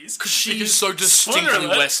Chinese. because she's so spoiler distinctly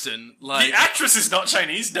alert, Western. Like, the actress is not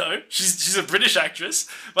Chinese, no. She's a British actress.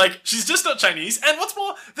 Like, she's just not Chinese. And what's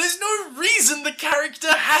more, there's no reason the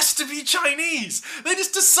character has to be Chinese. They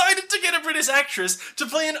just decided to get a British actress to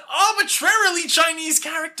play an arbitrarily Chinese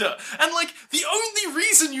character. And, like, the only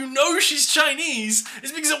reason you know she's Chinese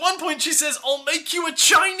is because at one point she says, I'll make you a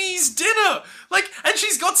Chinese dinner. Like, and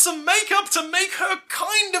she's got some makeup to make her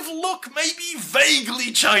kind of look maybe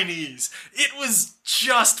vaguely Chinese. It was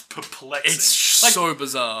just perplexing. it's Like, so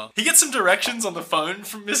bizarre. he gets some directions on the phone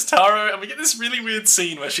from Miss Taro, and we get this really weird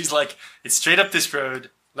scene where she's like, it's straight up this road,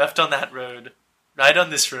 left on that road, right on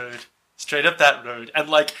this road, straight up that road. And,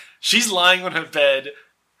 like, she's lying on her bed,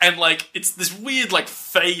 and, like, it's this weird, like,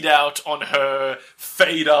 fade out on her,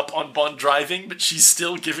 fade up on Bond driving, but she's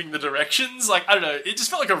still giving the directions. Like, I don't know, it just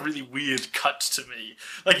felt like a really weird cut to me.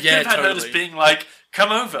 Like, you Yeah, could have had her totally. just being like,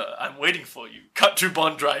 come over, I'm waiting for you. Cut to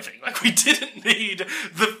Bond driving. Like, we didn't need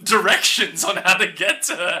the directions on how to get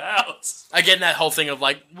to her house. Again, that whole thing of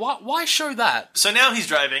like, why show that? So now he's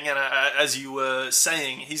driving, and as you were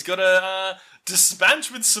saying, he's got a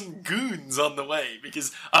dispatch with some goons on the way,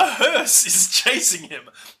 because a hearse is chasing him.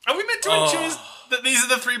 Are we meant to intuit that these are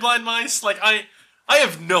the three blind mice? Like, I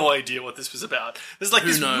have no idea what this was about. There's like Who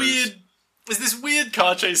this knows? there's this weird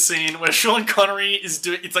car chase scene where Sean Connery is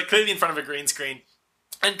doing, it's like clearly in front of a green screen,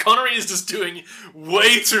 and Connery is just doing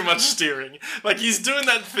way too much steering. Like, he's doing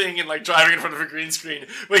that thing and, like, driving in front of a green screen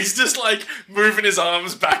where he's just, like, moving his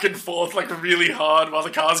arms back and forth, like, really hard while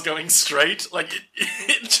the car's going straight. Like,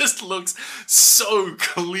 it just looks so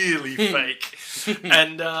clearly fake.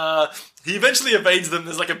 And, he eventually evades them.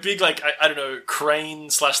 There's, like, a big, like, I don't know, crane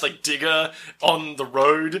 / like, digger on the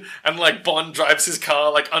road. And, like, Bond drives his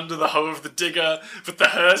car, like, under the hoe of the digger. But the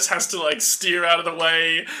hearse has to, like, steer out of the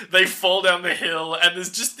way. They fall down the hill. And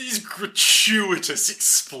there's just these gratuitous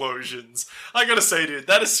explosions. I gotta say, dude,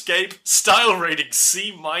 that escape, style rating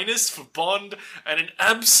C- for Bond, and an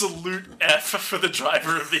absolute F for the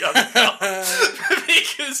driver of the other car.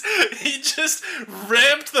 Because he just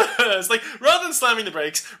ramped the hearse. Like, rather than slamming the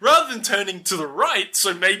brakes, rather than turning to the right,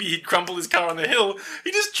 so maybe he'd crumple his car on the hill,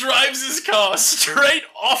 he just drives his car straight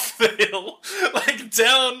off the hill, like,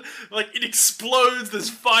 down, like, it explodes, there's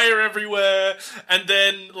fire everywhere, and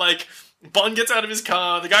then, like, Bond gets out of his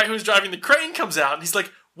car, the guy who was driving the crane comes out, and he's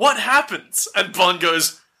like, what happens? And Bond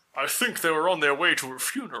goes, I think they were on their way to a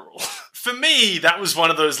funeral. For me, that was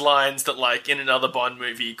one of those lines that, like, in another Bond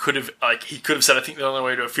movie, he could have said, I think they're on their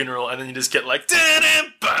way to a funeral, and then you just get, like,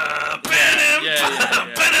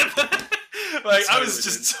 like, I was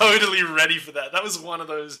just totally ready for that. That was one of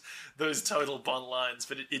those total Bond lines,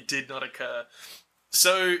 but it did not occur.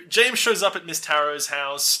 So, James shows up at Miss Taro's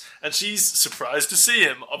house, and she's surprised to see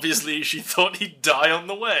him. Obviously, she thought he'd die on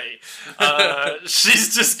the way.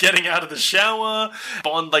 She's just getting out of the shower.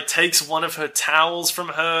 Bond, like, takes one of her towels from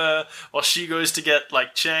her while she goes to get,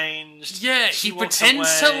 like, changed. Yeah, She he walks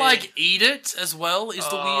pretends away. to like eat it as well. Is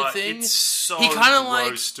the weird thing. It's so He kinda, like-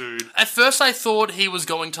 gross, dude. At first, I thought he was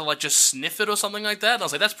going to like just sniff it or something like that. And I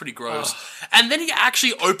was like, "That's pretty gross." And then he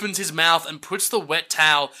actually opens his mouth and puts the wet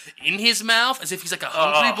towel in his mouth as if he's like a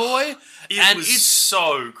hungry boy. It was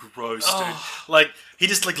so gross, dude. Like, he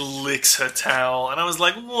just, like, licks her towel, and I was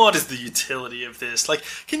like, what is the utility of this? Like,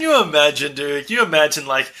 can you imagine, dude? Can you imagine,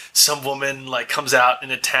 like, some woman, like, comes out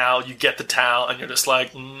in a towel, you get the towel, and you're just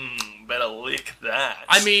like, better lick that.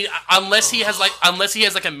 I mean, unless he has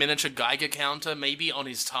like a miniature Geiger counter maybe on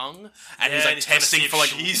his tongue, and he's Yeah, like and he's trying to testing see if for like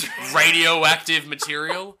she's- radioactive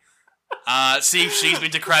material. See if she's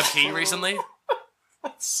been to Crab Key recently.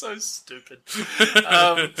 So stupid.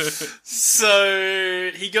 So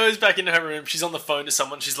he goes back into her room. She's on the phone to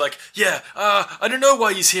someone. She's like, yeah, I don't know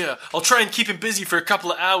why he's here. I'll try and keep him busy for a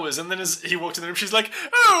couple of hours. And then as he walked in the room, she's like,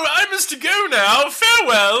 oh, I must go now.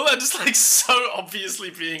 Farewell. And just, like, so obviously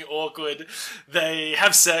being awkward. They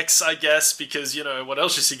have sex, I guess, because, you know, what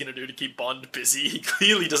else is he going to do to keep Bond busy? He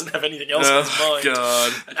clearly doesn't have anything else on his mind.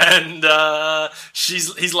 God. And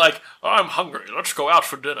he's like, oh, I'm hungry. Let's go out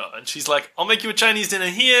for dinner. And she's like, I'll make you a Chinese dinner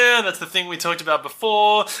here. That's the thing we talked about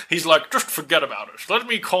before. He's like, just forget about it. Let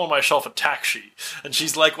me call myself a taxi. And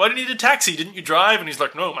she's like, why do you need a taxi? Didn't you drive? And he's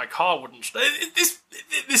like, no, my car wouldn't.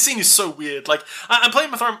 This scene is so weird. Like, I'm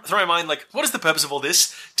playing through my mind, like, what is the purpose of all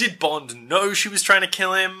this? Did Bond know she was trying to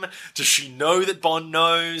kill him? Does she know that Bond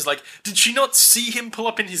knows? Like, did she not see him pull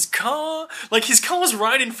up in his car? Like, his car was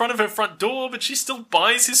right in front of her front door, but she still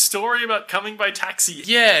buys his story about coming by taxi.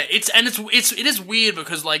 Yeah, it is weird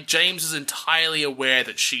because, like, James is entirely aware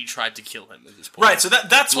that she tried to kill him at this point. Right, so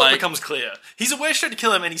that's what becomes clear. He's aware she tried to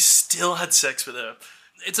kill him, and he still had sex with her.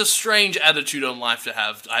 It's a strange attitude on life to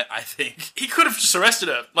have, I think. He could have just arrested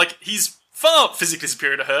her. Like, he's far physically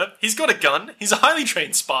superior to her. He's got a gun. He's a highly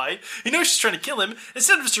trained spy. He knows she's trying to kill him.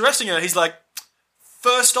 Instead of just arresting her, he's like,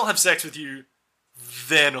 first I'll have sex with you,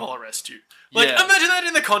 then I'll arrest you. Like, Imagine that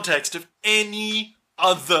in the context of any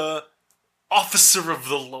other officer of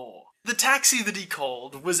the law. The taxi that he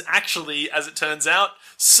called was actually, as it turns out,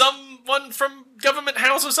 someone from Government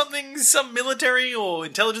House or something, some military or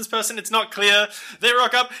intelligence person, it's not clear. They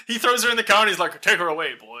rock up, he throws her in the car and he's like, take her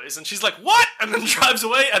away, boys. And she's like, what? And then drives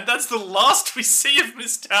away, and that's the last we see of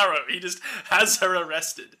Miss Tarot. He just has her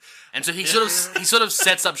arrested. And so he sort of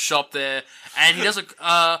sets up shop there, and he does a,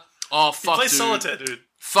 oh, fuck, he plays dude. solitaire, dude.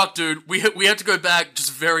 Fuck, dude. We have to go back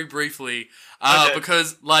just very briefly. Okay.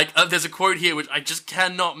 Because, like, there's a quote here which I just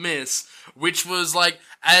cannot miss, which was, like,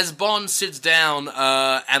 as Bond sits down,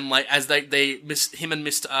 and, like, as him and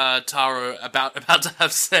Miss Taro about to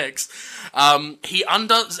have sex, he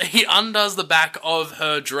undoes the back of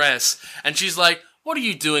her dress, and she's like, what are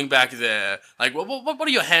you doing back there? Like, what are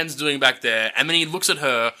your hands doing back there? And then he looks at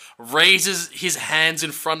her, raises his hands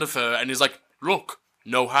in front of her, and is like, look,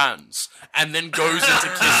 no hands. And then goes in to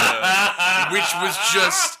kiss her, which was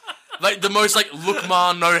just... like, the most, like, look,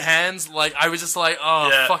 ma, no hands. Like, I was just like,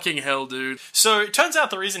 oh, fucking hell, dude. So, it turns out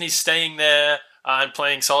the reason he's staying there and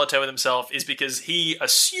playing solitaire with himself is because he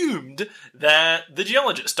assumed that the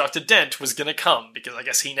geologist, Dr. Dent, was going to come. Because I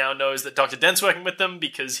guess he now knows that Dr. Dent's working with them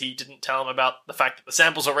because he didn't tell him about the fact that the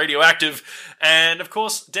samples are radioactive. And, of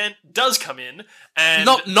course, Dent does come in. And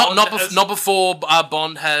not before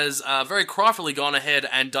Bond has very craftily gone ahead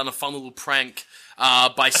and done a fun little prank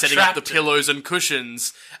by setting up the pillows and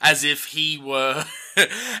cushions as if he were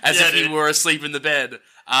he were asleep in the bed,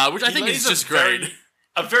 which I think is just great.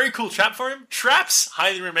 A very cool trap for him. Traps,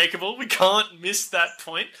 highly remakeable. We can't miss that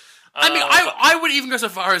point. I mean, I would even go so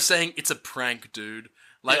far as saying it's a prank, dude.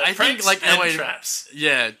 Like, I think, like, and traps.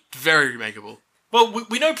 Yeah, very remakeable. Well,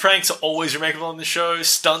 we know pranks are always remakeable on this show.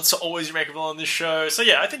 Stunts are always remakeable on this show. So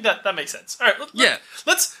yeah, I think that makes sense. All right,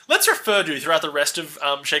 let's refer to throughout the rest of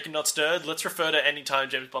Shaken Not Stirred. Let's refer to any time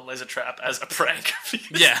James Bond lays a trap as a prank.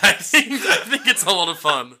 Yeah, I think it's a lot of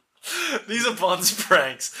fun. These are Bond's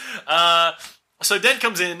pranks. So Dent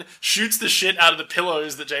comes in, shoots the shit out of the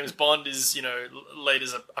pillows that James Bond is, laid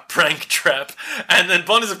as a prank trap. And then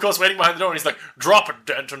Bond is, of course, waiting behind the door, and he's like, drop it,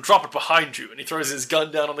 Dent, and drop it behind you. And he throws his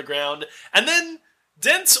gun down on the ground. And then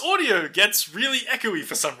Dent's audio gets really echoey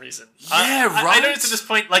for some reason. Yeah, right. I noticed at this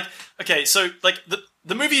point, like, okay, so, like,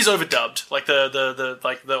 the movie is overdubbed. Like,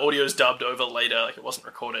 the audio's dubbed over later. Like, it wasn't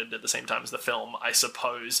recorded at the same time as the film, I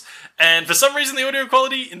suppose. And for some reason, the audio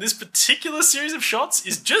quality in this particular series of shots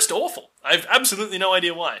is just awful. I have absolutely no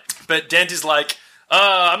idea why. But Dent is like,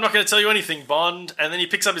 I'm not going to tell you anything, Bond. And then he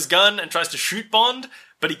picks up his gun and tries to shoot Bond,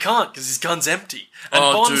 but he can't because his gun's empty. And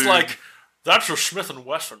Bond's like, that's your Smith &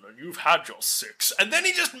 Wesson, and you've had your 6. And then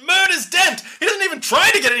he just murders Dent! He doesn't even try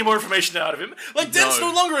to get any more information out of him. Like, Dent's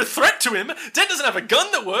no longer a threat to him. Dent doesn't have a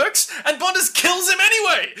gun that works, and Bond just kills him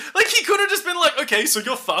anyway! Like, he could have just been like, okay, so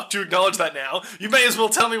you're fucked, you acknowledge that now. You may as well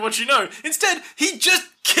tell me what you know. Instead, he just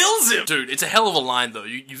kills him! Dude, it's a hell of a line, though.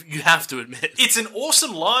 You have to admit. It's an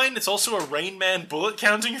awesome line. It's also a Rain Man bullet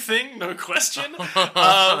counting thing, no question. But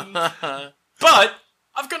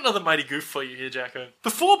I've got another mighty goof for you here, Jacko.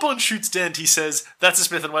 Before Bond shoots Dent, he says, that's a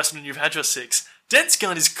Smith & Wesson and you've had your 6. Dent's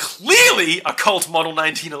gun is clearly a Colt Model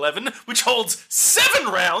 1911, which holds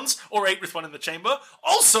 7 rounds, or 8 with one in the chamber.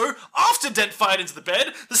 Also, after Dent fired into the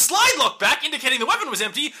bed, the slide locked back, indicating the weapon was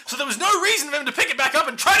empty, so there was no reason for him to pick it back up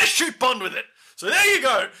and try to shoot Bond with it. So there you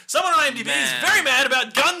go. Someone on IMDb is very mad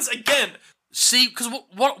about guns again. See, because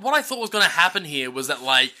what I thought was going to happen here was that,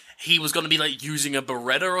 like, he was going to be, like, using a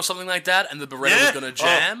Beretta or something like that, and the Beretta was going to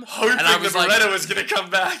jam. Hoping and I was the Beretta was going to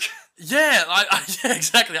come back. Yeah, yeah,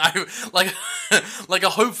 exactly. I like a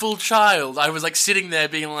hopeful child. I was like sitting there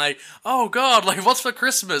being like, "Oh God, like what's for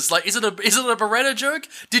Christmas? Like, is it a Beretta joke?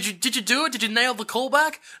 Did you do it? Did you nail the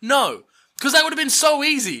callback? No, because that would have been so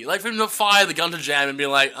easy. Like for him to fire the gun to jam and be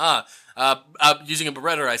like, using a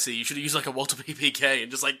Beretta, I see. You should use like a Walter PPK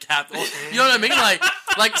and just like cap. Or, you know what I mean?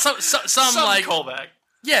 Like some like callback.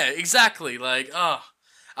 Yeah, exactly. Like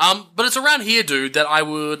but it's around here, dude, that I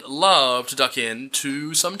would love to duck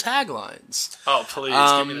into some taglines. Oh, please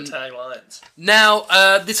give me the taglines. Now,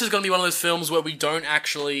 this is going to be one of those films where we don't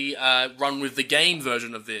actually run with the game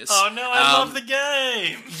version of this. Oh no, I love the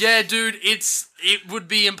game. Yeah, dude, it would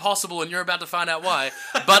be impossible, and you're about to find out why.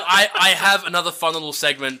 But I have another fun little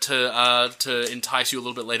segment to entice you a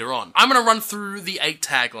little bit later on. I'm going to run through the 8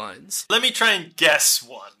 taglines. Let me try and guess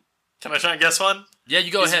one. Can I try and guess one? Yeah,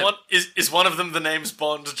 you go ahead. Is one of them the name's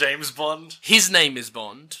Bond, James Bond? His name is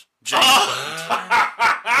Bond. James Bond.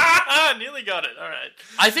 Nearly got it. All right.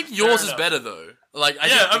 I think yours is better, though. Like,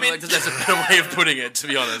 I mean, there's a better way of putting it, to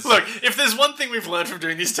be honest. Look, if there's one thing we've learned from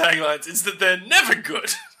doing these taglines, it's that they're never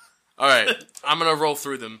good. Alright, I'm gonna roll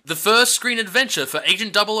through them. The first screen adventure for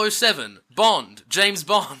Agent 007. Bond. James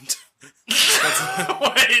Bond.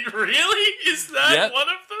 Wait, really? Is that one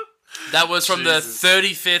of them? That was from the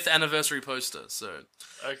 35th anniversary poster, so...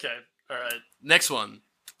 Okay, alright. Next one.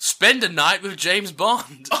 Spend a night with James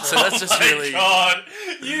Bond. So that's just really... God,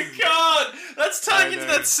 you can't! That's tying into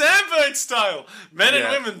that Sandberg style! Men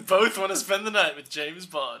and women both want to spend the night with James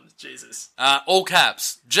Bond. Jesus. All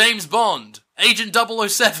caps. James Bond. Agent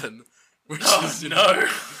 007. Which is, no. These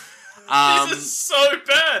are so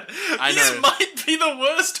bad. These might be the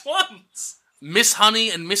worst ones. Miss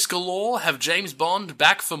Honey and Miss Galore have James Bond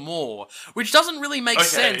back for more, which doesn't really make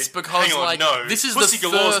sense because, this is Pussy the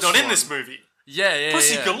Galore's first not in one. this movie. Yeah.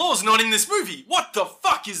 Pussy Galore's not in this movie. What the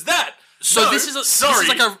fuck is that? So this is it's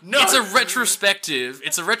a retrospective.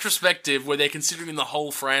 It's a retrospective where they're considering the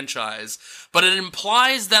whole franchise, but it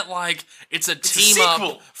implies that it's a team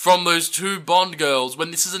up from those 2 Bond girls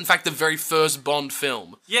when this is in fact the very first Bond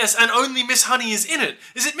film. Yes, and only Miss Honey is in it.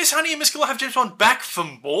 Is it Miss Honey and Miss Galore have James Bond back for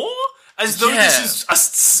more? As though this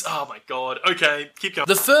is oh my god. Okay, keep going.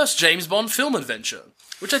 The first James Bond film adventure,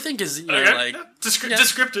 which I think is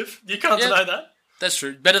descriptive. You can't deny that. That's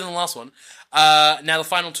true. Better than the last one. Now the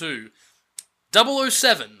final 2.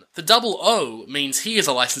 007. The 00 means he is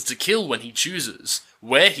a license to kill when he chooses,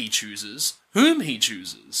 where he chooses, whom he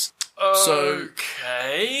chooses.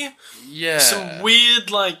 Okay. Yeah. Some weird,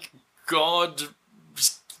 God...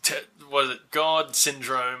 What is it? God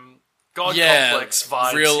syndrome... God complex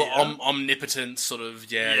vibes. Real omnipotent sort of,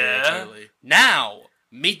 totally. Now,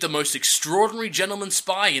 meet the most extraordinary gentleman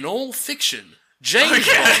spy in all fiction, James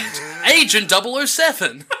Bond, Agent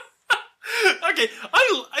 007. Okay,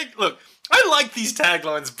 I like these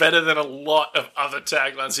taglines better than a lot of other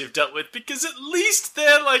taglines you've dealt with because at least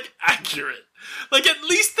they're, accurate. At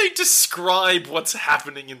least they describe what's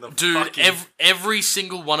happening in the fucking... every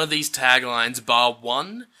single one of these taglines, bar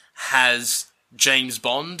one, has James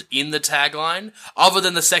Bond in the tagline, other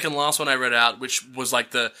than the second last one I read out, which was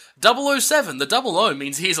the 007, the 00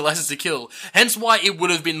 means he has a license to kill, hence why it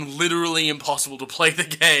would have been literally impossible to play the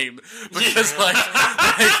game, because I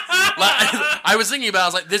was thinking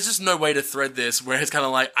about, I was there's just no way to thread this, where it's kind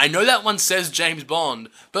of I know that one says James Bond,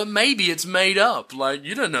 but maybe it's made up,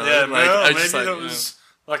 you don't know. Yeah, maybe that was...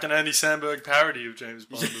 an Andy Samberg parody of James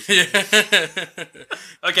Bond.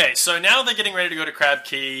 Okay, so now they're getting ready to go to Crab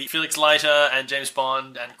Key. Felix Leiter and James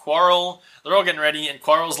Bond and Quarrel, they're all getting ready, and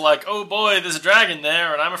Quarrel's oh boy, there's a dragon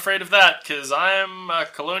there, and I'm afraid of that, because I am a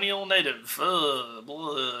colonial native. So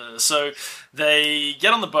they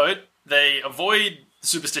get on the boat, they avoid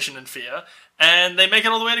superstition and fear, and they make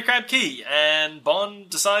it all the way to Crab Key, and Bond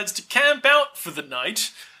decides to camp out for the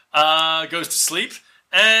night, goes to sleep,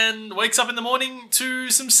 and wakes up in the morning to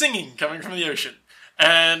some singing coming from the ocean.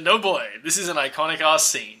 And oh boy, this is an iconic-ass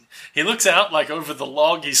scene. He looks out, over the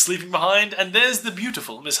log he's sleeping behind, and there's the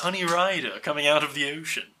beautiful Miss Honey Rider coming out of the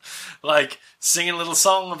ocean. Singing a little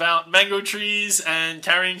song about mango trees and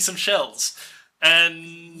carrying some shells.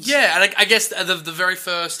 And... Yeah, and I guess the very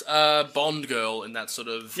first Bond girl in that sort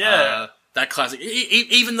of... that classic...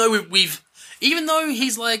 Even though even though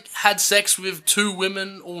he's had sex with 2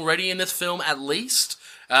 women already in this film, at least,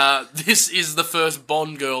 this is the first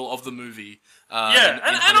Bond girl of the movie.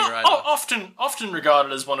 Often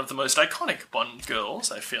regarded as one of the most iconic Bond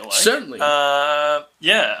girls, I feel like. Certainly.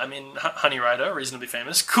 Honey Rider, reasonably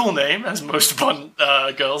famous. Cool name, as most Bond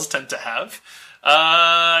girls tend to have.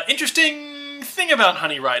 Interesting thing about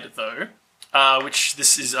Honey Rider, though, which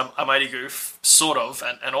this is a mighty goof, sort of,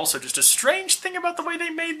 and also just a strange thing about the way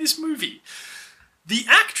they made this movie. The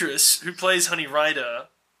actress who plays Honey Rider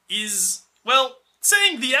is,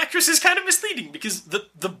 saying the actress is kind of misleading, because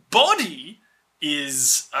the body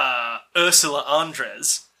is Ursula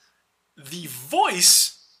Andress, the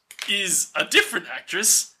voice is a different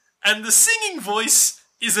actress, and the singing voice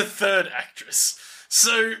is a third actress.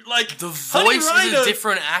 So, like, The Honey voice is Rider- a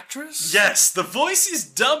different actress? Yes, the voice is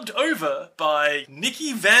dubbed over by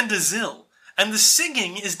Nikki Van Der Zyl, and the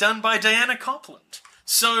singing is done by Diana Copland.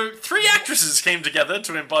 So, 3 actresses came together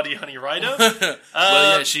to embody Honey Rider. Well,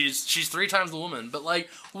 yeah, she's 3 times the woman, but like,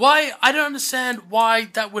 why? I don't understand why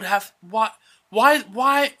that would have. What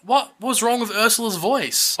was wrong with Ursula's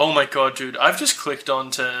voice? Oh my god, dude. I've just clicked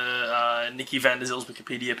onto Nikki Van Der Zyl's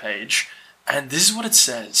Wikipedia page, and this is what it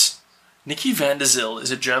says. Nikki Van Der Zyl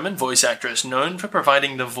is a German voice actress known for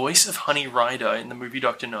providing the voice of Honey Rider in the movie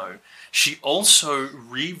Dr. No. She also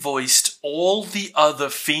revoiced all the other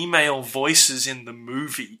female voices in the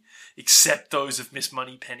movie, except those of Miss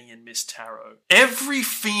Moneypenny and Miss Tarot. Every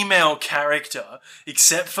female character,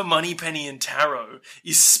 except for Moneypenny and Tarot,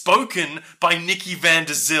 is spoken by Nikki Van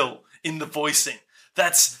Der Zyl in the voicing.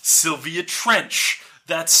 That's Sylvia Trench.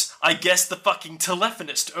 That's, I guess, the fucking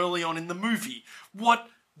telephonist early on in the movie. What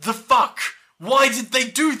the fuck? Why did they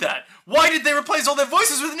do that? Why did they replace all their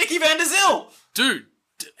voices with Nikki Van Der Zyl? Dude,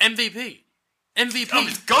 MVP. Oh,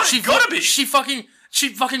 it's gotta be. She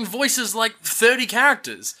fucking voices like 30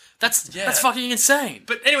 characters. That's fucking insane.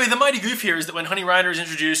 But anyway, the mighty goof here is that when Honey Rider is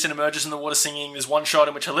introduced and emerges in the water singing, there's one shot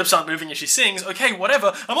in which her lips aren't moving as she sings. Okay,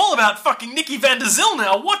 whatever. I'm all about fucking Nikki Van Der Zyl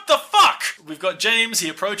now. What the fuck? We've got James. He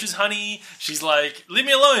approaches Honey. She's like, leave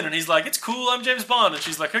me alone. And he's like, it's cool. I'm James Bond. And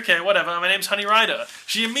she's like, okay, whatever. My name's Honey Rider.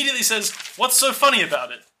 She immediately says, what's so funny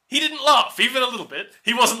about it? He didn't laugh, even a little bit.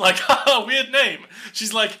 He wasn't like, haha, weird name.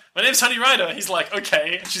 She's like, my name's Honey Rider. He's like,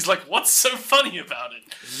 okay. And she's like, what's so funny about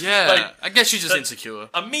it? Yeah, Like, I guess she's just insecure.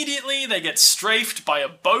 Immediately, they get strafed by a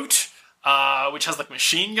boat, which has, like,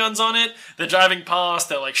 machine guns on it. They're driving past,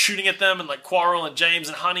 they're, like, shooting at them, and, like, Quarrel and James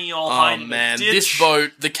and Honey all hide Oh in man, the ditch. this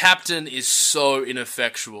boat, the captain is so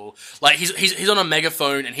ineffectual. Like, he's on a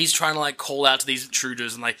megaphone and he's trying to, like, call out to these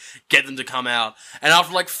intruders and, like, get them to come out. And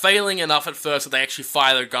after, like, failing enough at first that they actually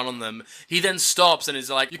fire their gun on them, he then stops and is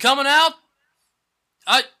like, you coming out?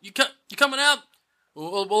 You coming out?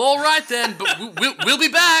 Well, all right then, but we'll be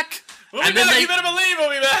back. We'll and be then back, you better believe we'll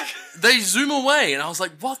be back. they zoom away, and I was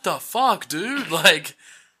like, what the fuck, dude? Like,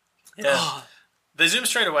 Yeah. They zoom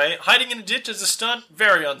straight away. Hiding in a ditch as a stunt,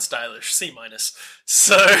 very unstylish. C-.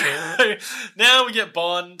 So, now we get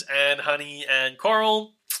Bond and Honey and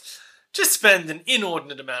Coral just spend an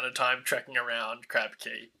inordinate amount of time trekking around Crab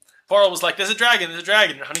Key. Coral was like, there's a dragon.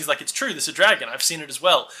 And Honey's like, it's true, there's a dragon. I've seen it as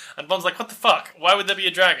well. And Bond's like, what the fuck? Why would there be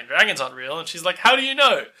a dragon? Dragons aren't real. And she's like, how do you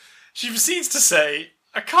know? She proceeds to say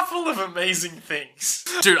a couple of amazing things.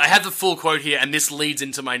 dude, I have the full quote here, and this leads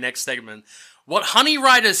into my next segment. What Honey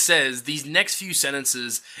Rider says, these next few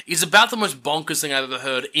sentences, is about the most bonkers thing I've ever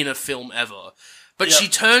heard in a film ever. But Yep. she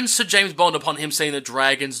turns to James Bond upon him saying that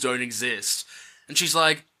dragons don't exist. And she's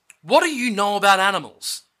like, what do you know about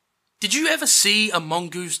animals? Did you ever see a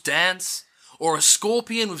mongoose dance? Or a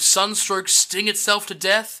scorpion with sunstroke sting itself to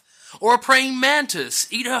death? Or a praying mantis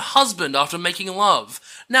eat her husband after making love?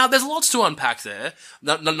 Now, there's lots to unpack there.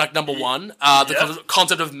 Like, number one, the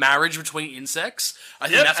concept of marriage between insects. I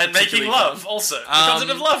think that's and making particularly love, fun. also. The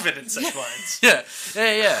concept of love in insect minds.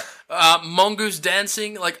 Yeah. Mongoose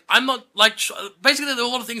dancing. Like, I'm not, like, basically there are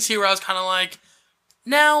a lot of things here where I was kind of like,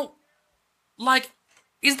 now, like,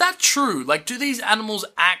 is that true? Like, do these animals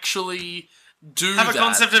actually do Have that? a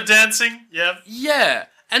concept of dancing? Yeah. Yeah.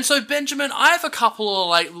 And so, Benjamin, I have a couple of,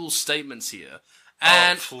 like, little statements here.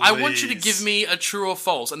 And I want you to please. give me a true or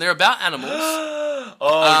false. And they're about animals.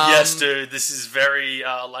 Yes, dude. This is very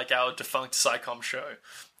like our defunct SciComm show.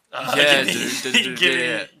 Yeah, give me- dude. give me-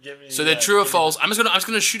 Yeah. give me, So they're true or false. I'm just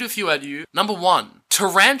gonna shoot a few at you. Number one,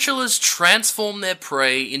 tarantulas transform their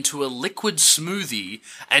prey into a liquid smoothie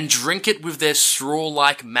and drink it with their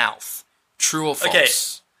straw-like mouth. True or false? Okay.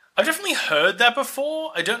 I've definitely heard that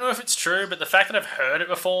before. I don't know if it's true, but the fact that I've heard it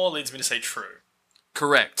before leads me to say true.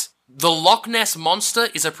 Correct. The Loch Ness Monster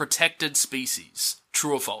is a protected species.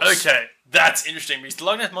 True or false? Okay, that's interesting because the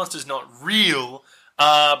Loch Ness Monster is not real,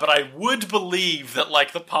 but I would believe that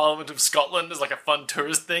like the Parliament of Scotland is like a fun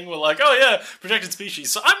tourist thing. We're like, oh yeah, protected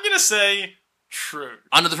species. So I'm gonna say true.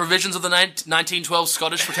 Under the provisions of the 1912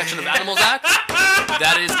 Scottish Protection of Animals Act,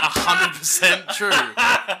 that is 100% true.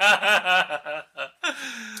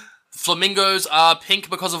 Flamingos are pink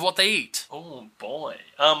because of what they eat. Oh boy.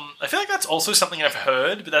 I feel like that's also something I've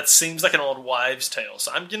heard, but that seems like an old wives' tale.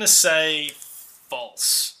 So I'm gonna say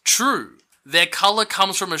false. True. Their color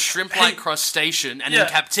comes from a shrimp-like Hey. crustacean, and Yeah. in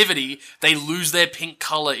captivity, they lose their pink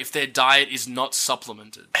color if their diet is not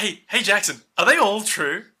supplemented. Hey Jackson, are they all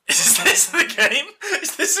true? Is this the game?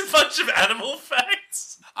 Is this a bunch of animal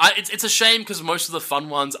facts? It's a shame because most of the fun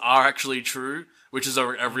ones are actually true, which is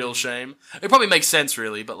a real shame. It probably makes sense,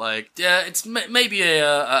 really, but like, yeah, it's maybe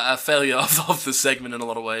a failure of the segment in a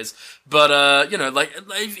lot of ways. But like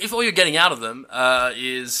if all you're getting out of them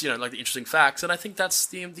is like the interesting facts, and I think that's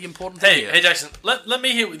the important thing. Hey Jackson, let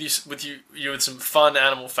me hit with you with some fun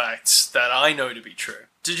animal facts that I know to be true.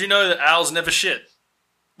 Did you know that owls never shit?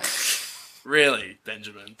 Really,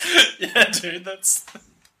 Benjamin? Yeah, dude, that's.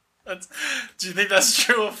 Do you think that's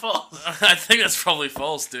true or false? I think that's probably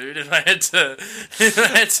false, dude. If I had to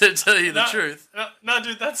tell you the truth. No,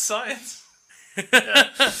 dude, that's science. Yeah.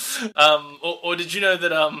 Or did you know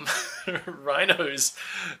that rhinos,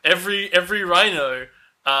 every rhino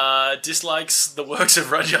dislikes the works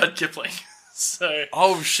of Rudyard Kipling? So.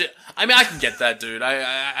 Oh shit! I mean, I can get that, dude.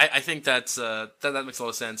 I think that makes a lot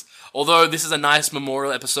of sense. Although this is a nice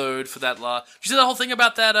memorial episode for that. Did you see the whole thing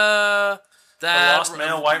about that? The lost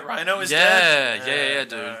male white rhino is dead? Yeah,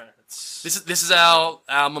 dude. No, this is our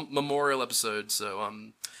memorial episode, so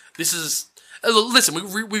this is... listen,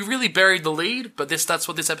 we really buried the lead, but that's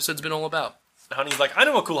what this episode's been all about. Honey's like, I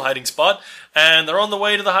know a cool hiding spot, and they're on the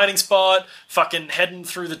way to the hiding spot, fucking heading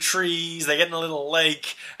through the trees, they get in a little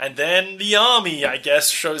lake, and then the army, I guess,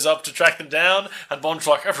 shows up to track them down, and Bond's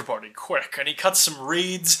like, everybody, quick, and he cuts some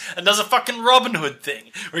reeds, and does a fucking Robin Hood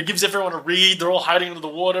thing, where he gives everyone a reed, they're all hiding under the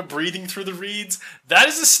water, breathing through the reeds. That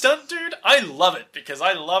is a stunt, dude. I love it, because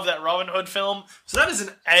I love that Robin Hood film, so that is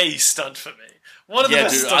an A stunt for me. One of the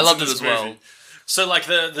best stunts I loved in it this as well. movie. So, like,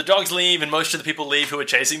 the dogs leave, and most of the people leave who are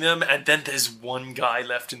chasing them, and then there's one guy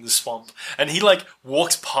left in the swamp. And he, like,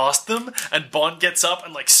 walks past them, and Bond gets up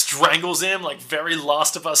and, like, strangles him, like, very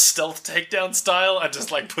Last of Us stealth takedown style, and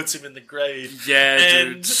just, like, puts him in the grave. Yeah,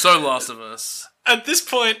 dude. So Last of Us. At this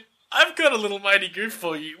point, I've got a little mighty goof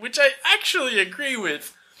for you, which I actually agree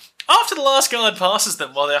with. After the last guard passes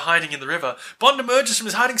them while they're hiding in the river, Bond emerges from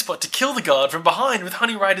his hiding spot to kill the guard from behind with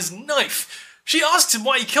Honey Rider's knife. She asks him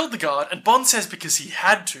why he killed the guard, and Bond says because he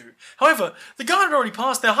had to. However, the guard had already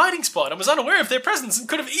passed their hiding spot and was unaware of their presence and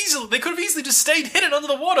could have easily just stayed hidden under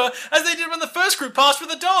the water as they did when the first group passed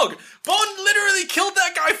with the dog. Bond literally killed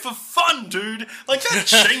that guy for fun, dude. Like, that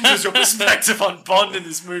changes your perspective on Bond in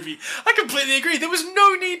this movie. I completely agree. There was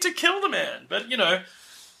no need to kill the man, but,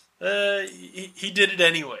 he did it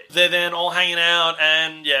anyway. They're then all hanging out,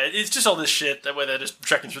 and yeah, it's just all this shit where they're just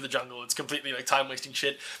trekking through the jungle. It's completely like time-wasting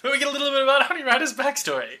shit. But we get a little bit about Honey Rider's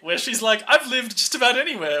backstory, where she's like, I've lived just about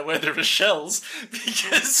anywhere where there are shells,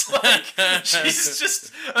 because like she's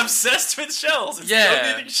just obsessed with shells. It's the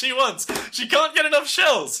only thing she wants. She can't get enough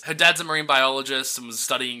shells. Her dad's a marine biologist and was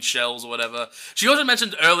studying shells or whatever. She also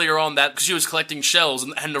mentioned earlier on that because she was collecting shells,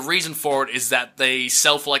 and the reason for it is that they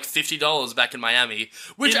sell for like $50 back in Miami,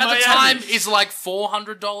 which at the time is like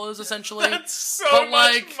 $400 essentially. That's so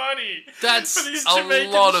much money. That's for these a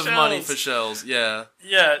Jamaican lot of shells. money for shells. Yeah.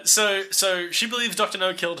 Yeah. So she believes Dr.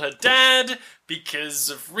 No killed her dad because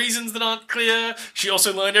of reasons that aren't clear. She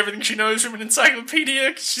also learned everything she knows from an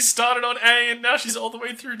encyclopedia. She started on A and now she's all the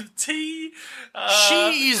way through to T.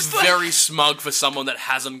 She is very smug for someone that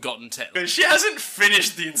hasn't gotten to. She hasn't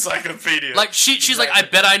finished the encyclopedia. Like she's like, I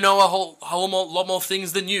bet I know a whole lot more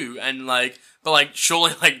things than you, and like. But, like,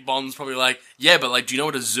 surely, like, Bond's probably like, yeah, but, like, do you know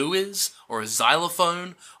what a zoo is? Or a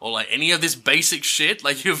xylophone? Or, like, any of this basic shit?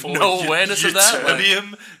 Like, you have no awareness of that? Like,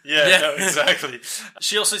 yeah, no, exactly.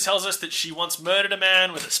 She also tells us that she once murdered a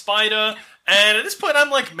man with a spider. And at this point,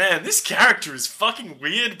 I'm like, man, this character is fucking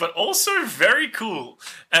weird, but also very cool.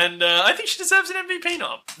 And I think she deserves an MVP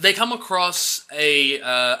nom. They come across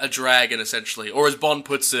a dragon, essentially. Or, as Bond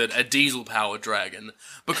puts it, a diesel-powered dragon.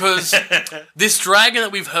 Because this dragon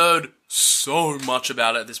that we've heard so much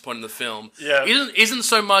about at this point in the film isn't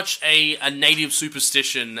so much a native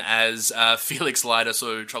superstition as Felix Leiter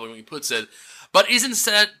so troublingly puts it, but is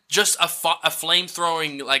instead just a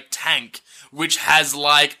flame-throwing like tank which has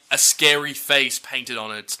like a scary face painted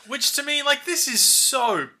on it. Which to me, like, this is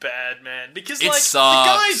so bad, man. Because it like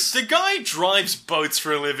sucks. the guy drives boats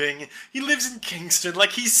for a living. He lives in Kingston.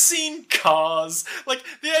 Like, he's seen cars. Like,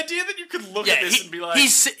 the idea that you could look at this and be like,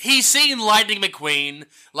 he's seen Lightning McQueen.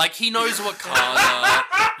 Like, he knows what cars are.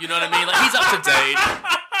 You know what I mean? Like, he's up to date.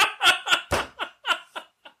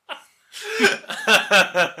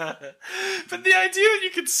 But the idea that you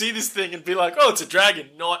could see this thing and be like, oh, it's a dragon,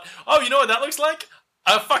 not, oh, you know what that looks like?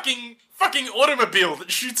 A fucking automobile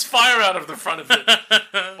that shoots fire out of the front of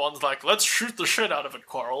it. Bond's like, let's shoot the shit out of it,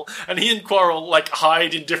 Quarrel. And he and Quarrel, like,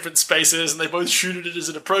 hide in different spaces, and they both shoot at it as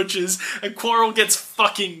it approaches, and Quarrel gets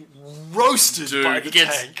fucking roasted by the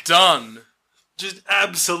tank. Done. Just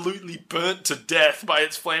absolutely burnt to death by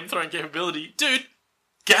its flamethrowing capability. Dude,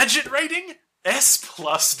 gadget rating?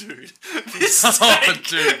 S+, dude. This Oh, tank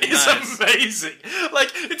dude, is nice. amazing.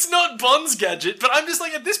 Like, it's not Bond's gadget, but I'm just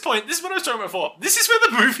like, at this point, this is what I was talking about before. This is where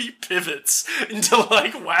the movie pivots into,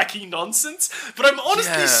 like, wacky nonsense. But I'm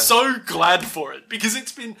honestly Yeah. so glad for it, because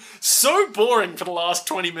it's been so boring for the last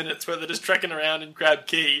 20 minutes where they're just trekking around in Crab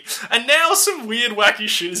Key. And now some weird, wacky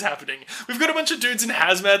shit is happening. We've got a bunch of dudes in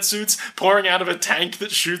hazmat suits pouring out of a tank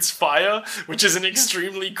that shoots fire, which is an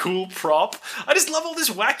extremely cool prop. I just love all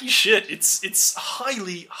this wacky shit. It's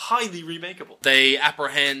highly, highly remakeable. They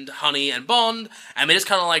apprehend Honey and Bond, and they just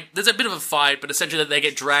kind of like, there's a bit of a fight, but essentially they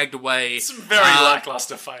get dragged away. Some very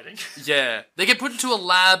lackluster fighting. Yeah. They get put into a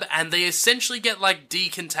lab, and they essentially get, like,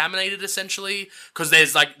 decontaminated, essentially, because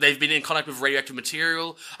there's, like, they've been in contact with radioactive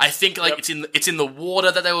material. I think, like, Yep. it's in the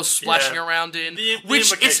water that they were splashing around in. The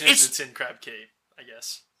which implication is it's it's in Crab Key, I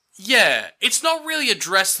guess. Yeah, it's not really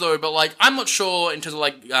addressed though, but like I'm not sure in terms of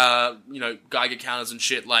like Geiger counters and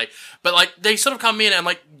shit. Like, but like they sort of come in and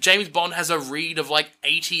like James Bond has a read of like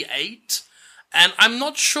 88, and I'm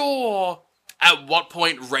not sure at what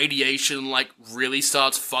point radiation like really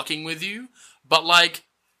starts fucking with you. But like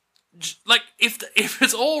if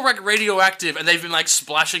it's all like radioactive and they've been like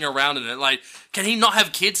splashing around in it, like can he not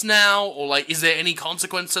have kids now, or like is there any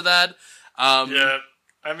consequence to that? Yeah.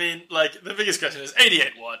 I mean, like, the biggest question is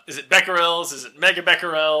 88 what? Is it becquerels? Is it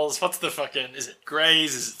megabecquerels? What's the fucking... Is it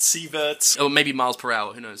grays? Is it sieverts? Or maybe miles per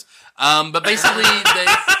hour, who knows? But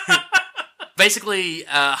basically,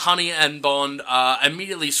 Honey and Bond are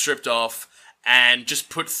immediately stripped off and just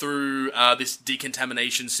put through this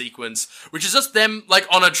decontamination sequence, which is just them, like,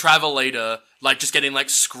 on a travelator, like, just getting,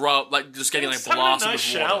 like, scrub, like, just getting, like, Just having a blasted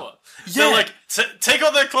nice with water. shower. They're like, take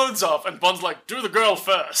all their clothes off, and Bond's like, do the girl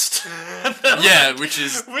first. Yeah, which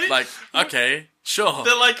is, We- like, okay, sure.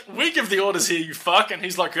 They're like, we give the orders here, you fuck. And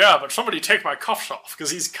he's like, yeah, but somebody take my cuffs off, because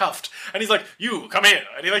he's cuffed. And he's like, you, come here.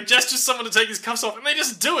 And he like gestures someone to take his cuffs off, and they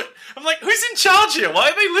just do it. I'm like, who's in charge here? Why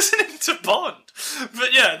are they listening to Bond?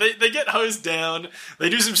 But yeah, they get hosed down, they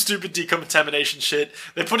do some stupid decontamination shit,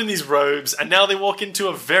 they put in these robes, and now they walk into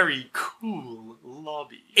a very cool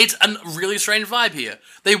lobby. It's a really strange vibe here.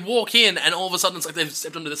 They walk in, and all of a sudden, it's like they've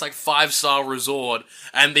stepped into this like 5-star resort,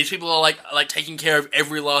 and these people are like taking care of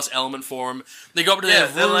every last element for them. They go up to Yeah,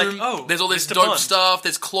 their they're room. like, oh, there's all this Mr. dope Bond. stuff.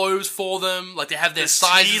 There's clothes for them. Like they have their There's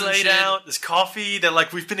sizes tea and laid shit. out, there's coffee, they're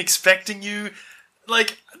like, we've been expecting you.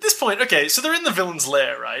 Like, at this point, okay, so they're in the villain's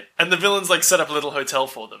lair, right? And the villain's like set up a little hotel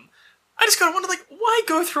for them. I just gotta wonder, like, why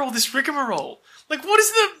go through all this rigmarole? Like, what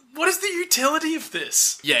is the utility of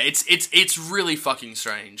this? Yeah, it's really fucking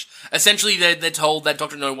strange. Essentially, they're told that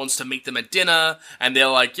Dr. No wants to meet them at dinner, and they're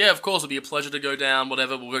like, yeah, of course, it'll be a pleasure to go down,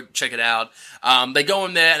 whatever, we'll go check it out. They go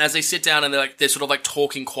in there, and as they sit down, and they're sort of like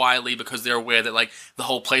talking quietly because they're aware that like the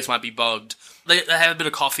whole place might be bugged. They have a bit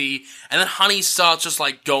of coffee, and then Honey starts just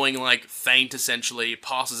like going like faint, essentially,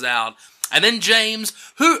 passes out. And then James,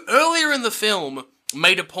 who earlier in the film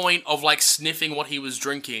made a point of like sniffing what he was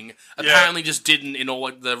drinking, apparently just didn't in all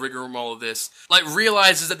like the rigmarole of this. Like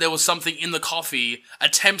realizes that there was something in the coffee,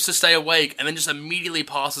 attempts to stay awake, and then just immediately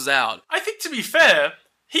passes out. I think, to be fair,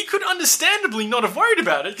 he could understandably not have worried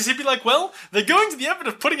about it, because he'd be like, well, they're going to the effort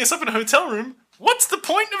of putting us up in a hotel room. What's the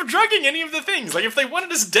point of drugging any of the things? Like, if they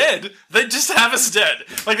wanted us dead, they'd just have us dead.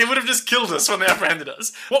 Like, they would have just killed us when they apprehended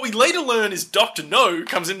us. What we later learn is Dr. No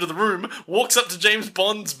comes into the room, walks up to James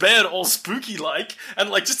Bond's bed all spooky-like, and,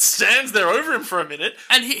 like, just stands there over him for a minute.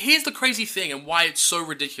 And here's the crazy thing and why it's so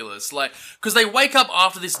ridiculous. Like, because they wake up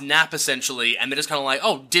after this nap, essentially, and they're just kind of like,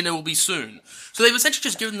 oh, dinner will be soon. So they've essentially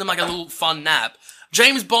just given them, like, a little fun nap.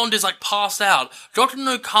 James Bond is, like, passed out. Dr.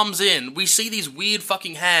 No comes in. We see these weird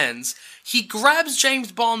fucking hands. He grabs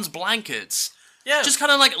James Bond's blankets. Yeah. Just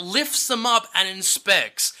kind of, like, lifts them up and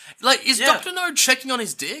inspects. Like, is Yeah. Dr. No checking on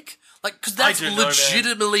his dick? Like, because that's don't know, man.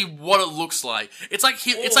 legitimately what it looks like. It's like,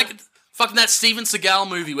 it's like fucking that Steven Seagal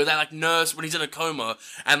movie where that, like, nurse, when he's in a coma,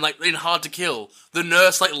 and, like, in Hard to Kill, the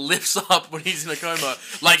nurse, like, lifts up when he's in a coma,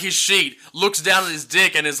 like, his sheet, looks down at his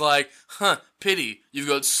dick, and is like, huh, pity, you've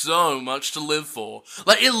got so much to live for.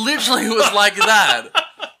 Like, it literally was like that.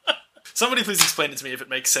 Somebody please explain it to me if it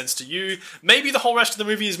makes sense to you. Maybe the whole rest of the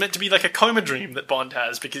movie is meant to be like a coma dream that Bond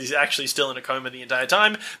has because he's actually still in a coma the entire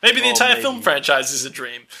time. Maybe the entire film franchise is a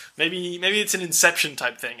dream. Maybe it's an Inception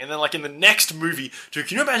type thing. And then like in the next movie, dude,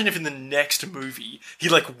 can you imagine if in the next movie he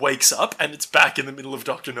like wakes up and it's back in the middle of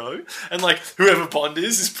Dr. No? And like whoever Bond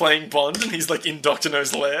is playing Bond and he's like in Dr.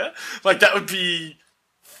 No's lair? Like that would be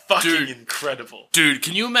fucking incredible. Dude,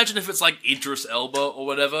 can you imagine if it's like Idris Elba or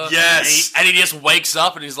whatever? Yes. And he just wakes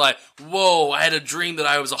up and he's like, whoa, I had a dream that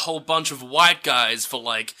I was a whole bunch of white guys for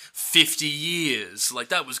like 50 years. Like,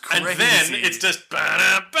 that was crazy. And then it's just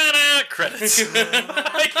ba-da, ba-da, credits.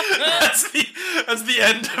 Like, That's the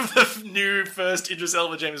end of the new first Idris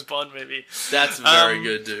Elba James Bond movie. That's very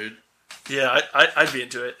good, dude. Yeah, I'd be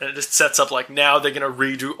into it. And it just sets up like now they're going to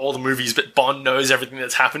redo all the movies, but Bond knows everything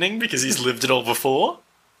that's happening because he's lived it all before.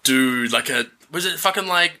 Dude, was it fucking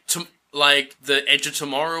like The Edge of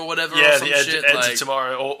Tomorrow or whatever? Yeah, or some The Edge shit? of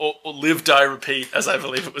Tomorrow, or Live, Die, Repeat, as I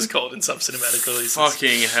believe it was called in some cinematic releases.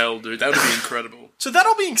 Fucking hell, dude. That would be incredible. So that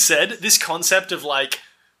all being said, this concept of like,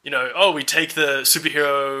 we take the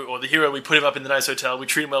superhero or the hero, we put him up in the nice hotel, we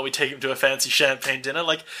treat him well, we take him to a fancy champagne dinner,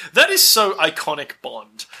 like, that is so iconic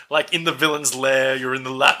Bond. Like, in the villain's lair, you're in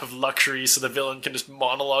the lap of luxury, so the villain can just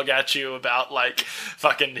monologue at you about, like,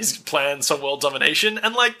 fucking his plans on world domination,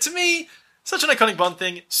 and, like, to me, such an iconic Bond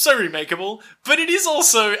thing, so remakeable, but it is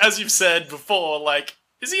also, as you've said before, like,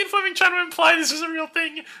 is Ian Fleming trying to imply this was a real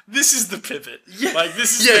thing? This is the pivot. Yeah. Like,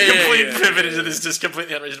 this is the complete pivot into this just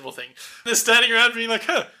completely unreasonable thing. They're standing around being like,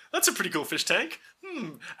 that's a pretty cool fish tank.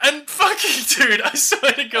 And fucking, dude, I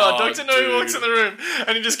swear to God, Dr. No walks in the room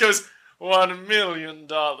and he just goes, $1 million.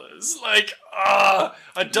 Like,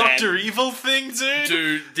 a Dr. Evil thing, dude?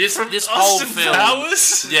 Dude, this whole Austin film...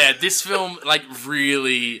 Powers? Yeah, this film, like,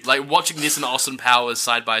 really... Like, watching this and Austin Powers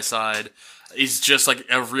side by side is just, like,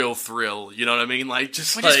 a real thrill. You know what I mean? Like,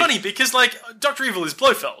 just Which is funny, because, like, Dr. Evil is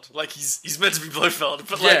Blofeld. Like, he's meant to be Blofeld.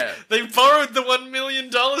 But, like, they borrowed the $1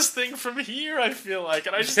 million thing from here, I feel like.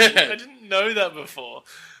 And I just I didn't know that before.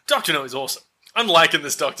 Dr. No is awesome. I'm liking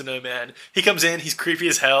this Dr. No man. He comes in, he's creepy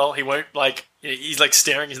as hell. He won't, like... He's, like,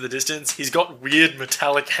 staring into the distance. He's got weird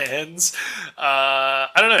metallic hands. I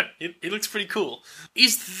don't know. He looks pretty cool.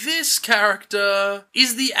 Is this character...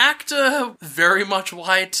 Is the actor very much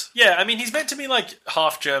white? Yeah, I mean, he's meant to be, like,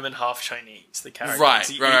 half German, half Chinese, the character. Right,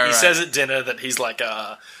 He says at dinner that he's, like,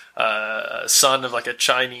 a son of, like, a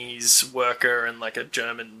Chinese worker and, like, a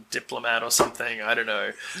German diplomat or something. I don't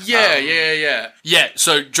know. Yeah,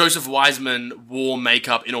 so Joseph Wiseman wore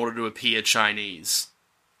makeup in order to appear Chinese.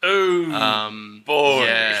 Oh, boy.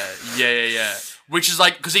 Yeah. Which is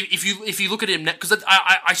like, because if you look at him now, because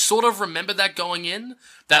I sort of remember that going in,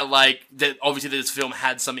 that like, that obviously this film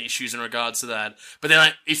had some issues in regards to that, but then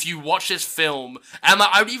like, if you watch this film, and like,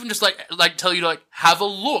 I would even just like tell you to like, have a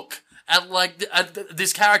look at like, at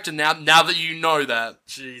this character now that you know that.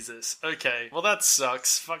 Jesus. Okay. Well, that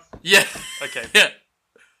sucks. Fuck. Yeah. Okay. Yeah.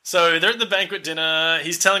 So they're at the banquet dinner.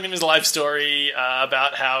 He's telling him his life story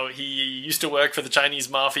about how he used to work for the Chinese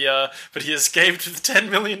mafia, but he escaped with $10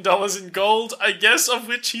 million in gold, I guess, of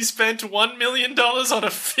which he spent $1 million on a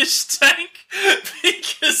fish tank.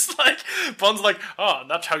 Because, like, Bond's like, and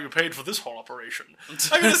that's how you paid for this whole operation.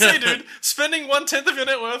 I'm gonna say, dude, spending 1/10 of your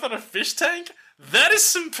net worth on a fish tank? That is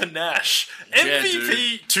some panache.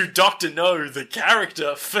 MVP to Dr. No, the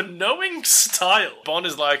character, for knowing style. Bond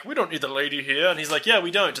is like, we don't need the lady here. And he's like, yeah, we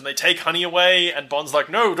don't. And they take Honey away. And Bond's like,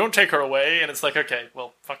 no, don't take her away. And it's like, okay,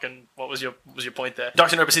 well, fucking, what was your point there?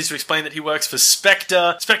 Dr. No proceeds to explain that he works for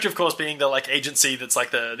Spectre. Spectre, of course, being the, like, agency that's, like,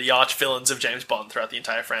 the arch villains of James Bond throughout the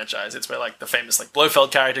entire franchise. It's where, like, the famous, like,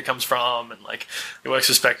 Blofeld character comes from. And, like, he works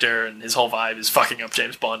for Spectre. And his whole vibe is fucking up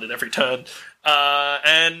James Bond at every turn.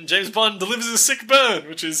 And James Bond delivers a sick burn,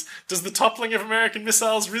 which is, does the toppling of American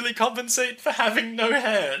missiles really compensate for having no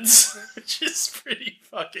hands? Which is pretty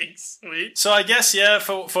fucking sweet. So I guess, yeah,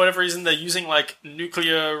 for whatever reason, they're using, like,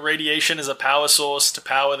 nuclear radiation as a power source to